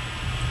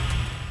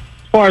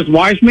 As far as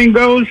Wiseman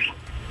goes,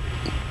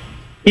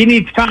 he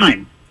needs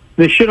time.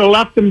 They should have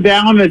left him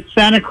down at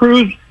Santa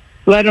Cruz,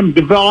 let him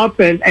develop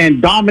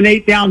and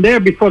dominate down there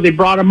before they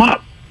brought him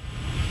up.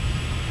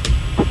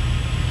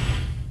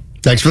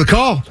 Thanks for the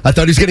call. I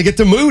thought he was going to get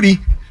to Moody.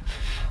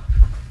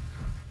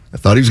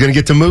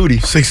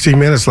 16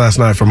 minutes last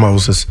night for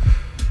Moses.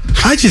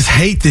 I just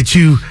hate that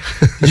you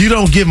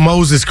don't give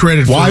Moses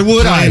credit for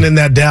playing in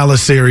that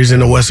Dallas series in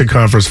the Western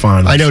Conference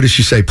Finals. I noticed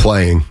you say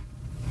playing.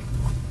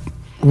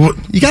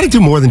 You got to do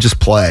more than just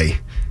play.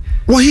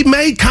 Well, he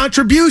made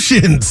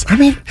contributions. I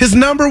mean, his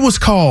number was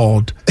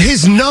called. And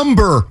he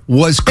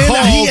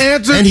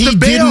answered the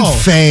bell. Didn't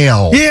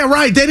fail. Yeah,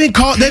 right. They didn't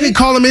call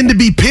him in to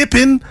be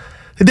Pippen.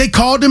 They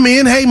called him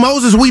in. Hey,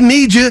 Moses, we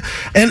need you.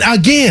 And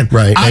again,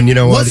 right. And you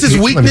know what? What's his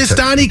weakness,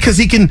 Steiny? Because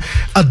he can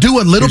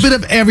do a little bit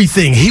of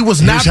everything. He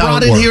was not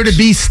brought in here to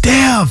be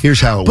stiff. Here's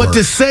how it works. But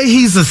to say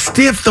he's a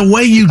stiff the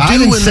way you do, I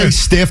didn't say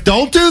stiff.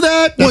 Don't do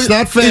that. That's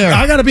not fair.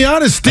 I got to be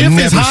honest. Stiff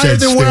is higher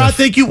than where I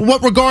think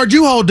what regard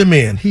you hold him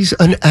in. He's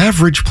an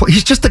average player.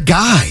 He's just a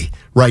guy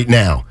right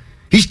now.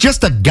 He's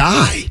just a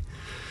guy.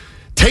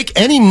 Take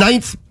any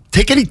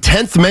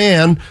 10th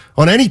man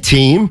on any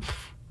team.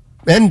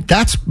 And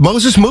that's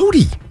Moses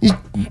Moody.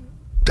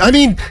 I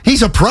mean,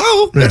 he's a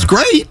pro. That's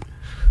great.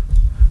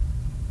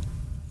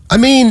 I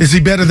mean, is he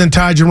better than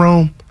Ty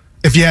Jerome?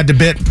 If you had to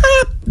bet,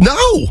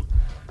 no.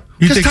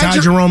 You think Ty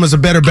Jerome is a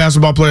better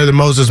basketball player than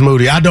Moses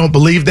Moody? I don't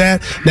believe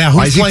that. Now,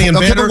 who's playing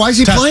better? But why is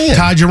he playing?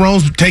 Ty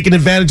Jerome's taking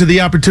advantage of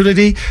the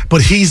opportunity,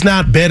 but he's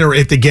not better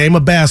at the game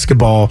of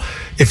basketball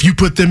if you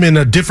put them in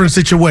a different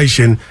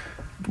situation.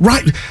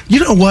 Right. You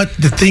know what?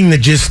 The thing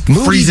that just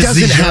freezes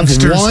these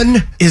youngsters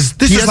is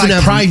this is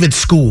like private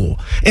school.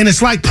 And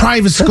it's like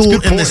private school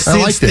in the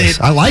sense that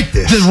I like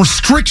this. The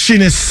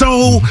restriction is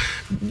so,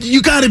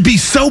 you got to be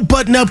so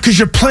buttoned up because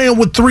you're playing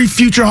with 3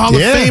 future Hall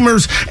of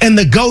Famers and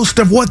the ghost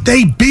of what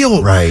they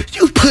built. Right.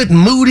 You put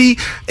Moody,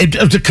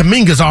 the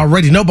Kuminga's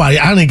already, nobody,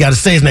 I ain't got to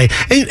say his name,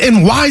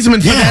 and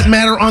Wiseman for that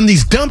matter on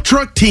these dump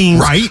truck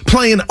teams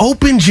playing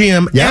open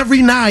gym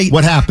every night.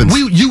 What happens?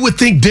 You would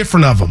think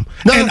different of them.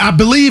 No, and I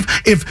believe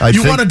if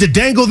you wanted to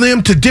dangle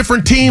them to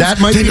different teams, that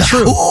might be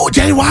true. Oh,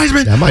 James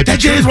Wiseman. That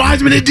James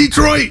Wiseman in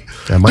Detroit.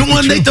 The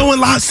one they throw in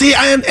Los. See,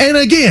 and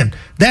again,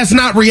 that's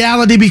not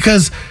reality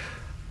because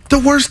the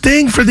worst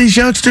thing for these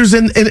youngsters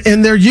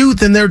in their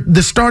youth and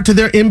the start to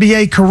their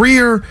NBA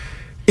career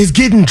is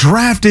getting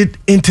drafted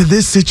into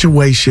this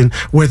situation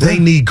where they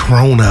need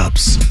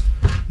grown-ups,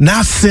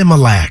 not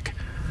Similac.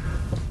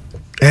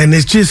 And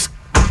it's just,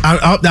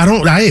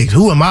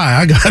 who am I?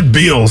 I got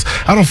bills.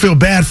 I don't feel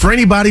bad for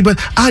anybody, but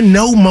I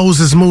know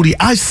Moses Moody.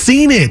 I've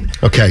seen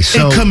it. Okay,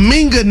 so. And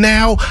Kuminga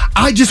now,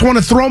 I just want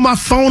to throw my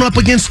phone up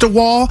against the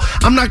wall.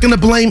 I'm not going to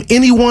blame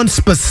anyone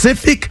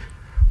specific.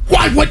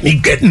 Why wasn't he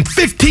getting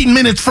 15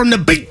 minutes from the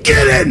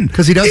beginning?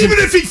 Because he doesn't.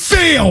 Even if he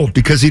failed.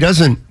 Because he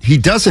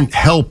doesn't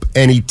help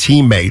any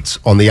teammates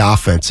on the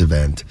offensive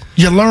end.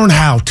 You learn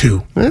how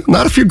to.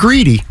 Not if you're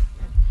greedy.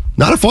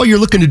 Not if all you're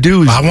looking to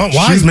do is. I want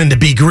Wiseman to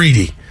be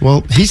greedy.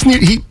 Well,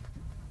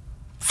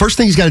 first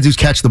thing he's got to do is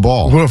catch the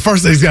ball. Well,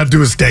 first thing he's got to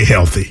do is stay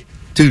healthy.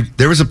 Dude,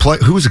 there was a play.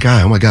 Who was the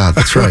guy? Oh my God,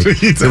 that's right.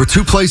 There were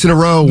 2 plays in a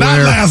row. Not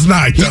where last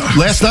night.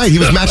 Last night he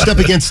was matched up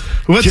against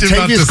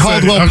Kentavious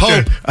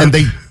Caldwell-Pope, and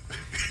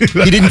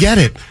he didn't get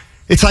it.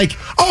 It's like,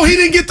 oh, he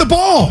didn't get the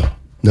ball.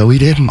 No, he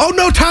didn't. Oh,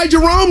 no, Ty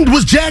Jerome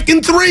was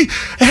jacking 3.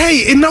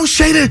 Hey, and no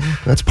shade.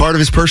 That's part of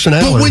his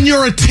personality. But when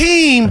you're a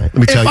team,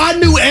 if I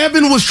knew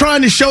Evan was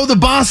trying to show the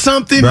boss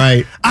something,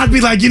 I'd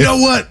be like, you know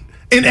what?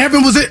 And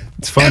Evan was it.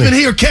 It's funny. Evan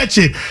here, catch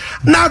it.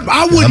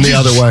 I wouldn't. I'm the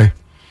other way.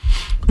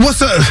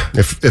 What's up?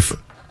 If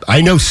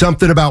I know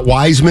something about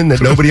Wiseman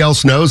that nobody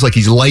else knows, like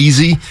he's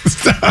lazy.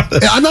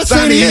 I'm not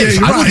saying he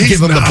is. I wouldn't give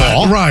him the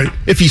ball. Right.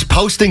 If he's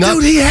posting up,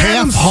 dude, he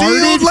had him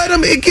sealed. Let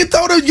him get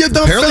throw the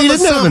dumb Apparently he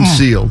didn't have him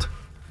sealed.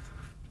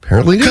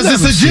 Apparently he didn't have him sealed.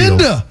 Because it's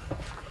agenda.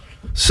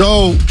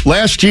 So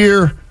last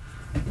year,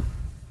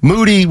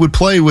 Moody would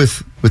play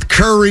with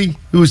Curry,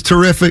 who was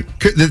terrific.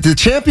 The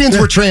champions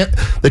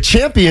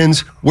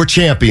were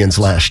champions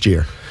last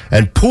year,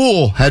 and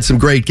Poole had some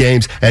great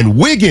games, and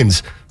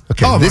Wiggins.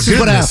 Okay, this is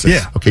what happens.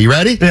 Yeah. Okay, you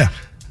ready? Yeah.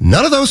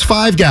 None of those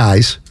 5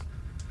 guys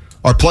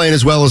are playing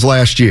as well as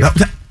last year.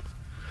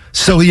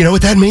 So you know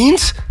what that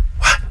means?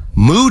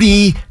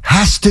 Moody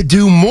has to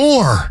do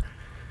more.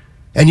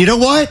 And you know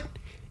what?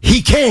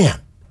 He can.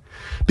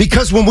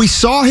 Because when we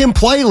saw him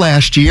play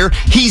last year,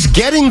 he's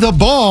getting the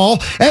ball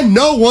and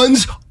no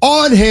one's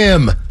on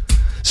him.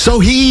 So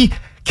he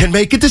can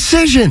make a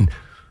decision.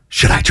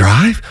 Should I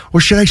drive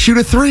or should I shoot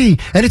a 3?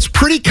 And it's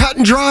pretty cut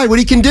and dry what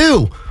he can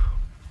do.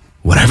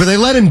 Whatever they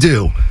let him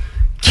do.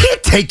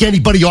 Can't take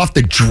anybody off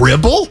the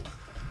dribble.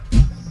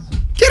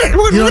 Get it.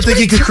 You don't think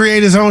he could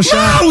create his own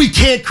shot? No, he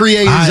can't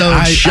create his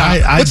own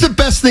shot. What's the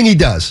best thing he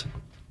does?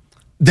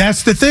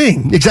 That's the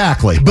thing.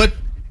 Exactly. But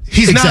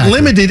he's not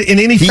limited in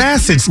any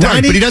facets.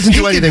 Right, but he doesn't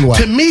do anything well.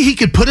 To me, he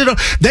could put it on.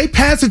 They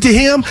pass it to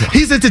him.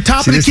 He's at the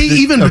top of the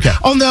key, even on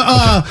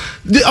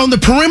the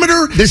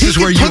perimeter. This is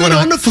where you put it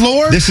on the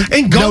floor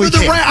and go to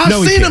the rack.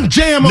 I've seen him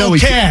jam on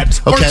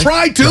Cavs or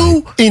try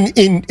to.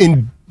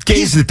 In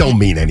games that don't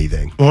mean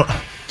anything.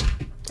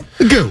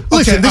 Go.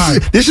 Listen,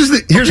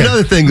 here's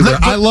another thing.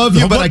 I love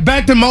you, but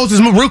back to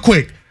Moses real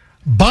quick.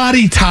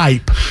 Body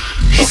type.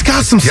 He's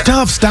got some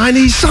stuff,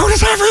 Steiny. So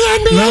does every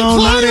NBA player.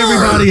 Not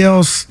everybody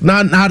else.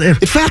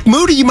 In fact,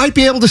 Moody, you might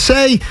be able to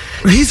say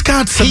he's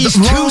got some. He's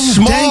too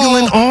small.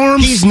 Dangling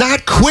arms. He's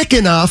not quick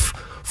enough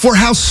for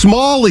how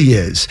small he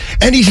is,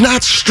 and he's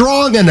not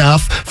strong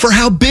enough for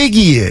how big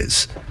he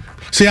is.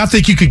 See, I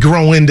think you could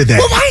grow into that.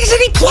 Well, why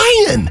isn't he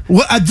playing?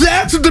 Well,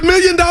 that's the $1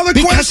 million question.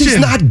 Because he's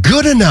not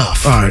good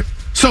enough. All right.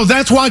 So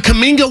that's why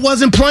Kuminga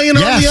wasn't playing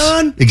early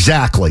on?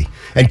 Exactly.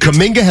 And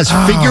Kuminga has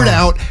figured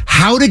out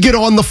how to get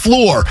on the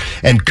floor.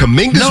 And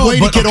Kuminga's way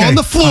to get on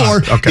the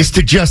floor is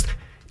to just...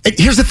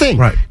 Here's the thing.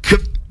 Right.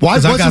 Why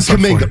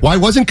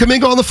wasn't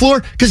Kuminga on the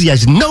floor? Because he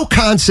has no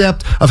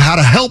concept of how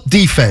to help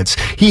defense.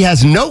 He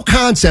has no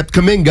concept,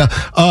 Kuminga,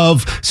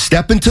 of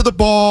step into the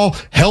ball,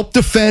 help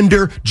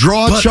defender,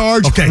 draw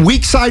charge,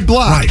 weak side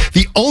block. Right.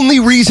 The only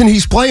reason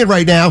he's playing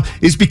right now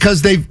is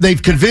because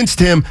they've convinced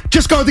him,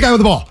 just guard the guy with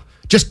the ball.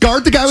 Just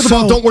guard the guy with the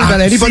ball. Don't worry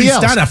about anybody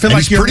else. I feel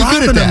like you're pretty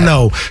good at that.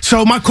 No.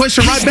 So my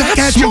question right back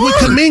at you with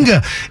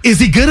Kuminga, is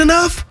he good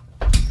enough?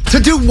 To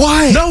do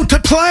what? No, to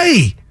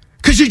play.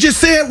 Because you just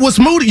said what's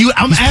Moody.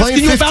 I'm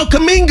asking you about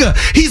Kuminga.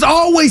 He's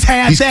always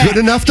had He's that. He's good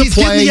enough to He's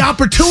play. He's getting the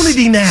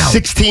opportunity now.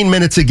 16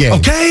 minutes a game.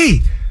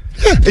 Okay.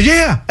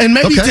 Yeah. And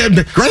maybe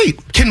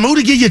great. Can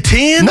Moody give you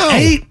 10,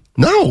 8?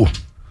 No.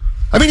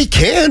 I mean, he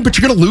can, but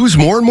you're going to lose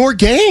more and more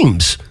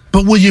games.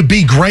 But will you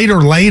be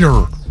greater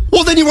later?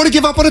 Well, then you want to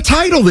give up on a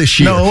title this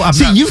year. No, I'm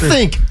not.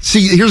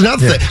 Here's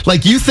another thing.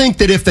 Like, you think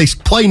that if they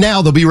play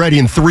now, they'll be ready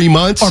in 3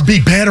 months? Or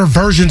be better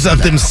versions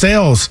of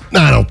themselves.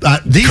 I don't.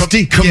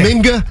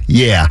 Kuminga,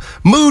 yeah.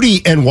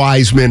 Moody and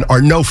Wiseman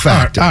are no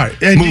factor. All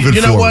right. And moving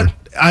you know forward. what?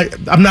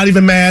 I'm not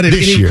even mad at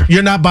this year.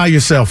 You're not by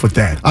yourself with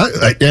that.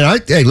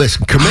 Hey,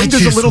 listen,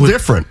 Kuminga's a little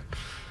different.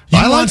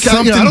 I want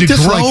something to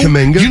grow.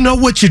 Kuminga. You know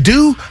what you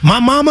do?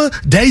 My mama,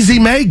 Daisy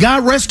May,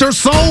 God rest her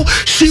soul,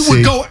 she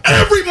would go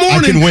every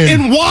morning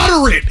and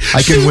water it.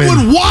 She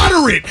would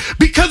water it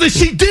because if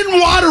she didn't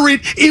water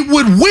it, it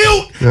would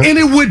wilt and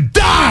it would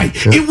die.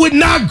 It would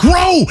not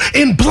grow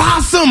and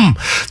blossom.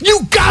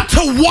 You got to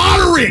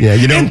water it.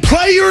 And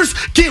players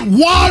get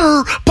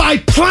water by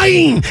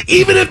playing,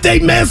 even if they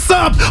mess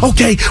up.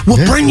 Okay,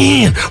 we'll bring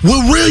you in.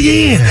 We'll reel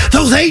you in.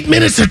 Those 8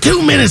 minutes or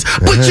 2 minutes.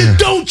 But you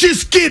don't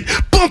just get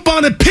bump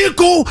on a pickle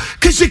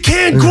because you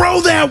can't grow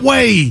that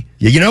way.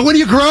 You know when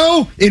you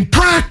grow? In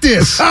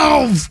practice.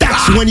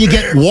 That's when you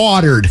get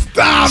watered.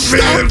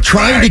 Stop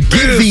trying to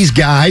give these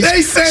guys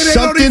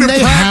something they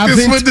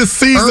haven't when the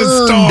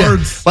season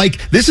starts.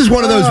 Like, this is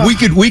one of those we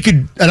could,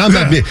 and I'm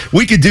not,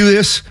 we could do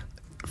this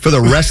for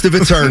the rest of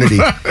eternity.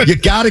 You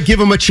got to give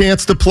them a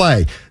chance to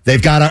play.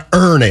 They've got to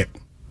earn it.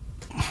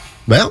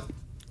 Well,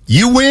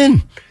 you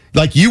win.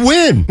 Like, you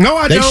win. No,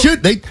 I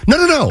don't.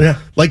 No. Yeah.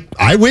 Like,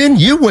 I win,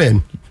 you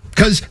win.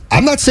 Because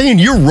I'm not saying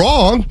you're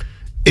wrong.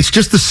 It's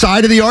just the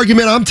side of the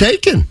argument I'm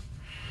taking.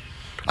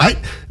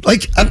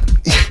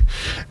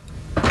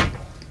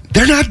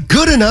 They're not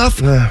good enough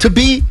to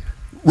be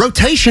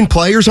rotation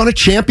players on a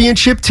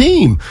championship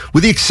team,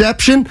 with the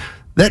exception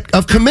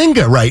of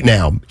Kuminga right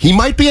now. He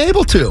might be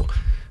able to.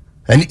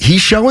 And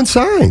he's showing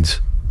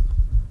signs.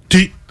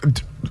 I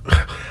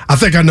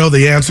think I know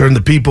the answer, and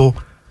the people,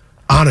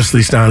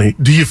 honestly, Stoney,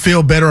 do you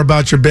feel better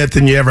about your bet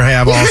than you ever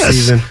have all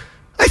season?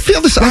 I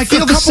feel this. I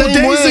feel the same way. A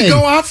couple days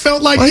ago, I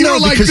felt like you were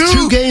like, because dude,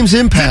 2 games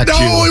impact you.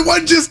 No, it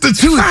wasn't just the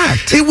 2.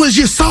 Fact. It was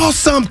you saw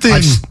something.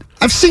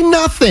 I've seen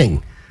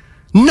nothing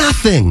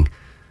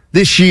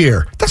this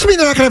year. Doesn't mean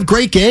they're not going to have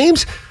great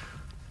games.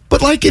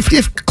 But like,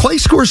 if Clay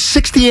scores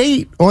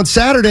 68 on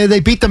Saturday, they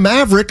beat the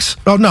Mavericks.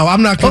 Oh no,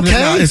 I'm not going to.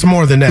 Okay, it's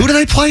more than that. Who do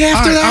they play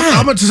after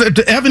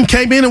that? Evan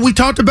came in and we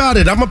talked about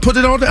it. I'm gonna put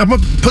it on. I'm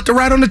gonna put the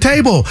right on the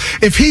table.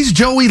 If he's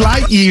Joey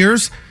Light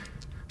years.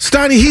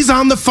 Steiny, he's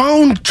on the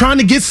phone trying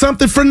to get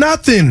something for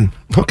nothing.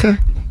 Okay.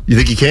 You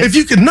think he can? If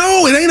you can,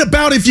 no, it ain't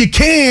about if you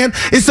can.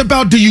 It's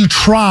about do you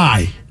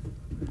try.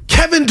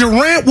 Kevin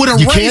Durant would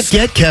erase. You can't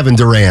get Kevin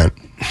Durant.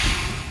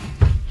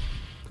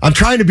 I'm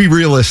trying to be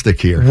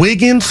realistic here.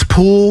 Wiggins,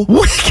 Poole,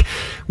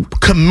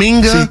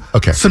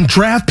 Kuminga, some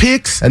draft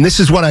picks. And this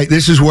is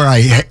where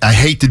I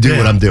hate to do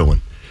what I'm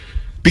doing.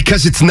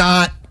 Because it's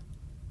not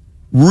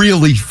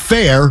really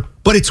fair,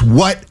 but it's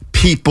what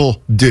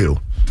people do.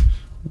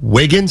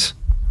 Wiggins.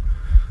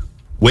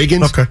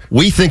 Okay.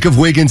 We think of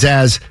Wiggins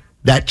as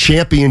that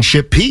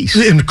championship piece.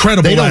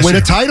 Incredible. They don't win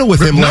a title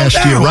with him last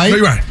year, right?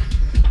 Right.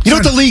 You know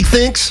what the league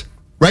thinks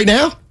right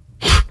now?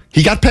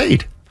 He got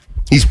paid.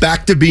 He's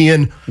back to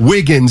being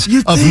Wiggins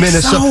of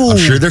Minnesota. So? I'm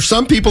sure there's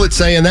some people that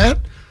saying that.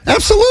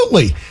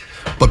 Absolutely.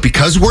 But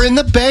because we're in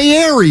the Bay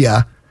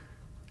Area,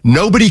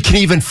 nobody can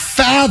even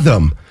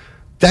fathom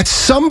that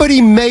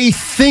somebody may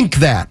think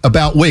that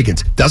about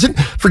Wiggins.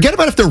 Forget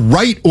about if they're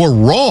right or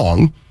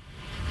wrong.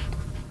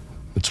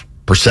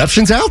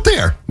 Perception's out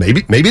there.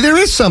 Maybe there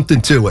is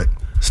something to it.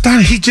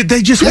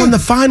 They just won the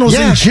finals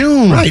in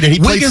June. Right, and he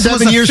played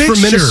 7 years for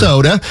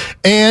Minnesota,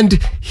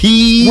 and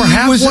he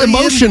was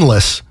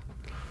emotionless.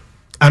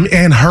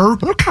 And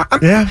hurt.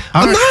 Okay.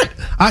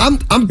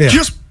 I'm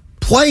just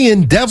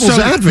playing devil's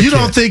advocate. You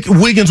don't think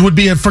Wiggins would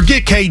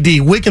forget KD,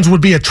 Wiggins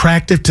would be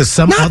attractive to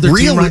some other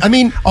team? Not really. I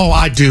mean,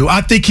 I do.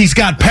 I think he's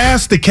got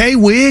past the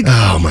K-Wig.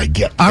 Oh, my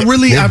God. I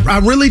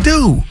really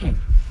do.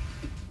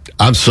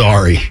 I'm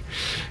sorry.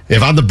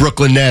 If I'm the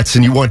Brooklyn Nets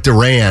and you want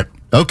Durant,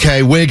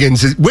 okay,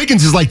 Wiggins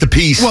is like the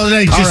piece. Well, it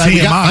ain't just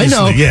him, I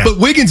know, but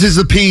Wiggins is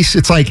the piece.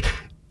 It's like,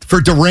 for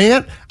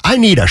Durant, I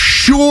need a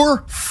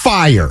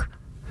surefire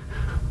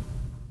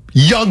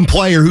young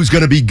player who's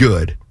going to be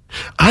good.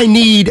 I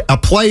need a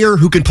player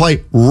who can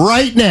play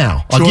right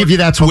now. I'll give you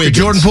that's Wiggins.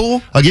 Jordan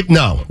Poole?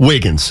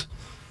 Wiggins.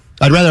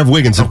 I'd rather have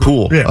Wiggins than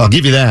Poole. Yeah. I'll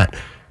give you that.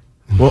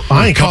 Well,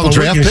 I ain't calling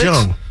Wiggins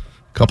young.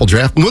 Couple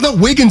draft. Well, no,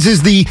 Wiggins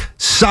is the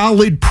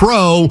solid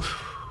pro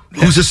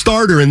who's a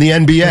starter in the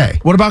NBA. Yeah.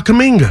 What about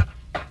Kuminga?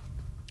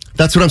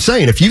 That's what I'm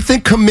saying. If you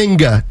think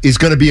Kuminga is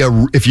going to be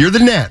if you're the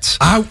Nets,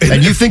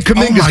 and you think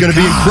Kuminga is going to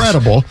be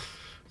incredible,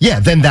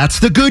 then that's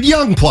the good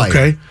young player.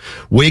 Okay.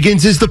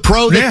 Wiggins is the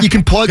pro that you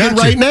can plug in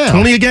right now.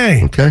 20 a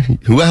game. Okay.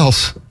 Who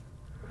else?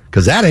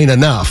 Because that ain't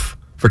enough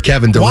for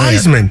Kevin Durant.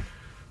 Wiseman.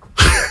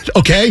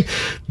 Okay?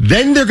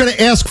 Then they're going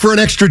to ask for an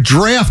extra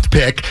draft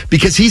pick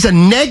because he's a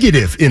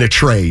negative in a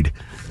trade.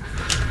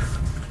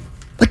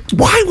 Like,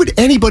 why would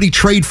anybody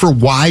trade for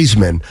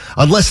Wiseman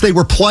unless they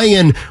were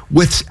playing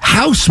with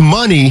house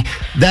money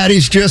that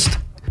is just...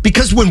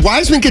 Because when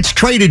Wiseman gets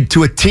traded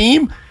to a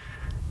team,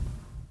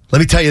 let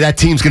me tell you, that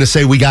team's going to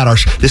say,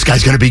 this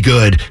guy's going to be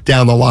good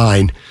down the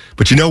line.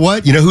 But you know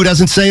what? You know who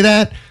doesn't say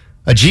that?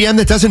 A GM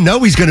that doesn't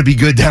know he's going to be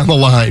good down the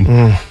line.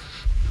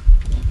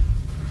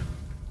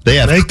 They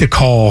have make the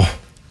call.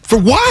 For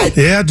what?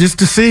 Yeah, just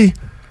to see.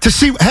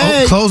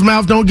 Hey. Closed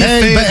mouth don't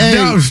get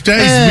fed.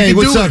 Hey,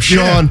 what's up,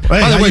 Sean? Yeah.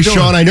 By the way,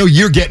 Sean, I know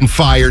you're getting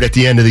fired at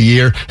the end of the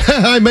year.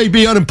 I may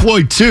be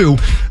unemployed too.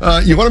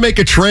 You want to make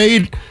a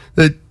trade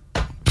that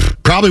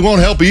probably won't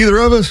help either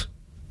of us?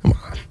 Come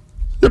on.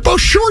 They're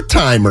both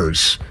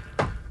short-timers.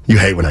 You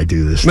hate when I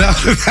do this. No,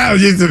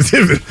 you've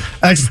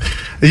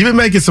been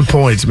making some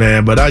points,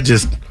 man, but you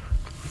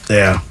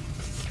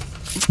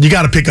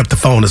got to pick up the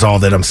phone is all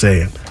that I'm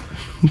saying.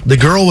 The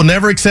girl will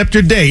never accept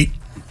your date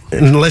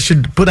unless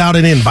you put out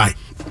an invite.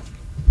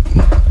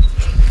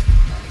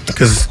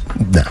 Because,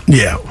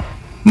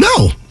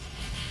 No.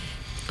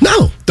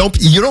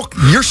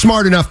 You're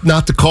smart enough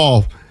not to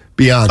call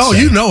Beyonce. Oh,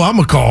 you know I'm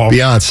going to call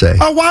Beyonce.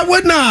 Oh, why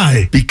wouldn't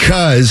I?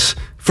 Because,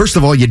 first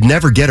of all, you'd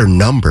never get her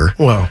number.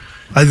 Well,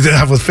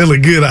 I was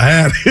feeling good. I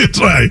had it.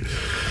 Like,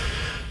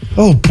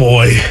 oh,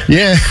 boy.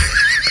 Yeah.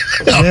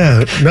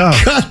 Yeah, no.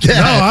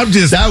 I'm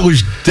just... That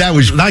was...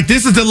 Like,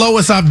 this is the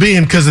lowest I've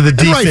been because of the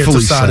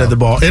defensive side of the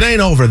ball. It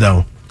ain't over,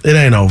 though. It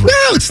ain't over. No,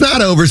 it's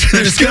not over.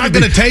 It's not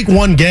going to take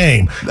one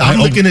game. I'm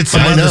looking at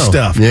some other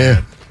stuff.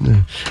 Yeah.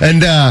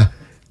 And,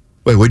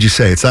 wait, what'd you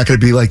say? It's not going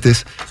to be like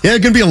this? Yeah,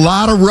 going to be a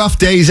lot of rough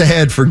days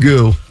ahead for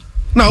Goo.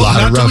 No,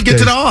 not until we get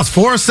to the odds.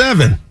 4 or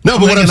 7. No,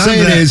 but what I'm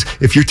saying is,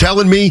 if you're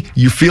telling me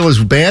you feel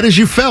as bad as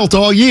you felt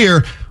all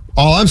year,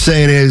 all I'm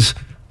saying is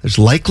there's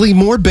likely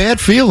more bad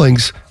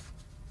feelings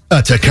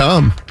to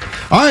come.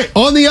 All right,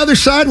 on the other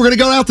side, we're going to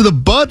go out to the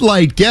Bud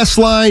Light guest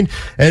line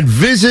and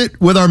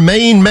visit with our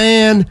main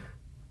man,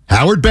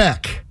 Howard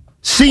Beck,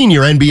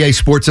 senior NBA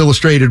Sports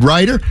Illustrated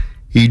writer.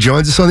 He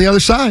joins us on the other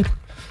side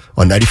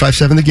on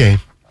 95.7 The Game.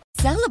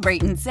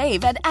 Celebrate and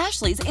save at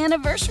Ashley's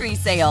Anniversary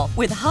Sale.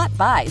 With Hot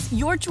Buys,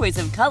 your choice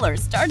of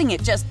colors starting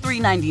at just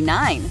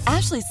 $3.99.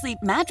 Ashley Sleep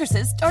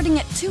mattresses starting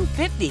at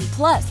 $2.50.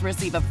 Plus,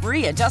 receive a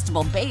free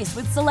adjustable base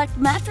with select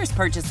mattress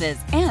purchases.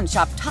 And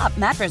shop top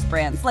mattress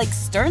brands like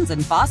Stearns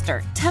 &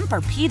 Foster,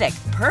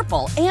 Tempur-Pedic,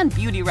 Purple, and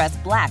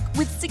Beautyrest Black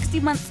with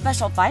 60-month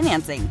special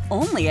financing.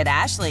 Only at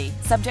Ashley.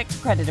 Subject to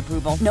credit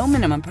approval. No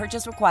minimum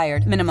purchase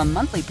required. Minimum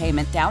monthly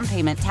payment, down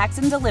payment, tax,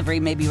 and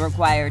delivery may be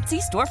required. See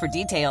store for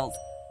details.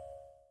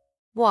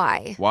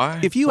 Why?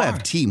 If you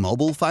have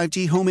T-Mobile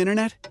 5G home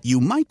internet, you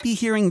might be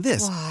hearing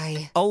this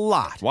a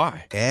lot.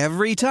 Why?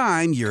 Every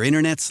time your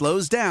internet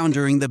slows down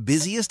during the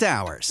busiest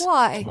hours.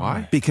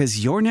 Why?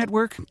 Because your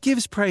network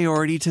gives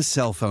priority to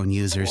cell phone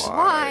users.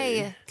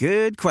 Why?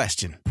 Good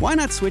question. Why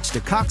not switch to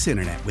Cox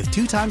Internet with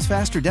 2 times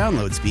faster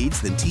download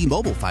speeds than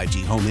T-Mobile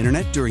 5G home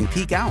internet during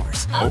peak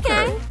hours?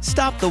 Okay.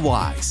 Stop the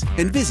whys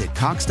and visit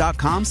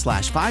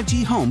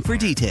cox.com/5G home for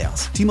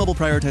details. T-Mobile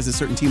prioritizes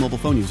certain T-Mobile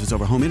phone users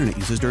over home internet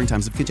users during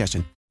times of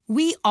congestion.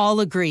 We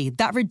all agree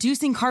that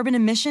reducing carbon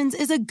emissions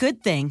is a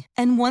good thing.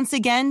 And once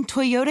again,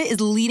 Toyota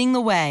is leading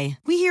the way.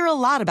 We hear a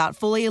lot about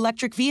fully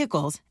electric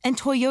vehicles, and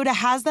Toyota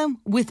has them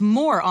with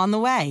more on the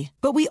way.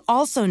 But we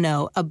also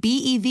know a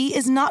BEV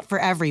is not for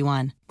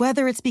everyone,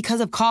 whether it's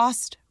because of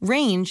cost,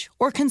 range,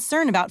 or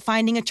concern about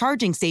finding a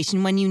charging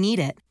station when you need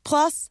it.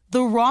 Plus,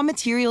 the raw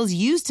materials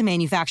used to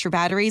manufacture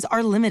batteries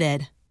are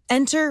limited.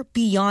 Enter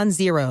Beyond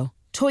Zero,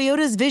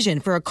 Toyota's vision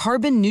for a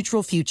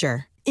carbon-neutral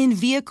future. In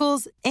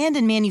vehicles and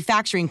in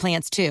manufacturing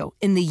plants, too,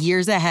 in the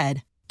years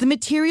ahead. The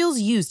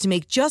materials used to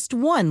make just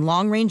one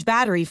long-range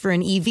battery for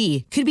an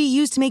EV could be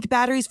used to make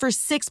batteries for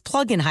 6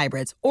 plug-in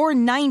hybrids or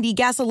 90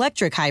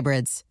 gas-electric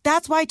hybrids.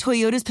 That's why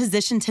Toyota's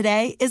position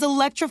today is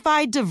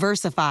electrified,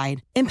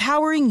 diversified,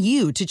 empowering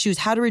you to choose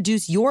how to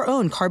reduce your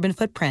own carbon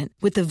footprint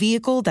with the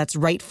vehicle that's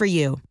right for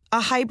you.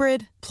 A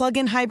hybrid,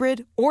 plug-in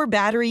hybrid, or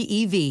battery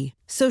EV.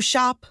 So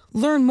shop,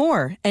 learn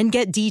more, and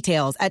get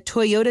details at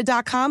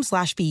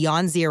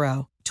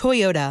toyota.com/beyondzero.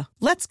 Toyota,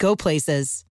 let's go places.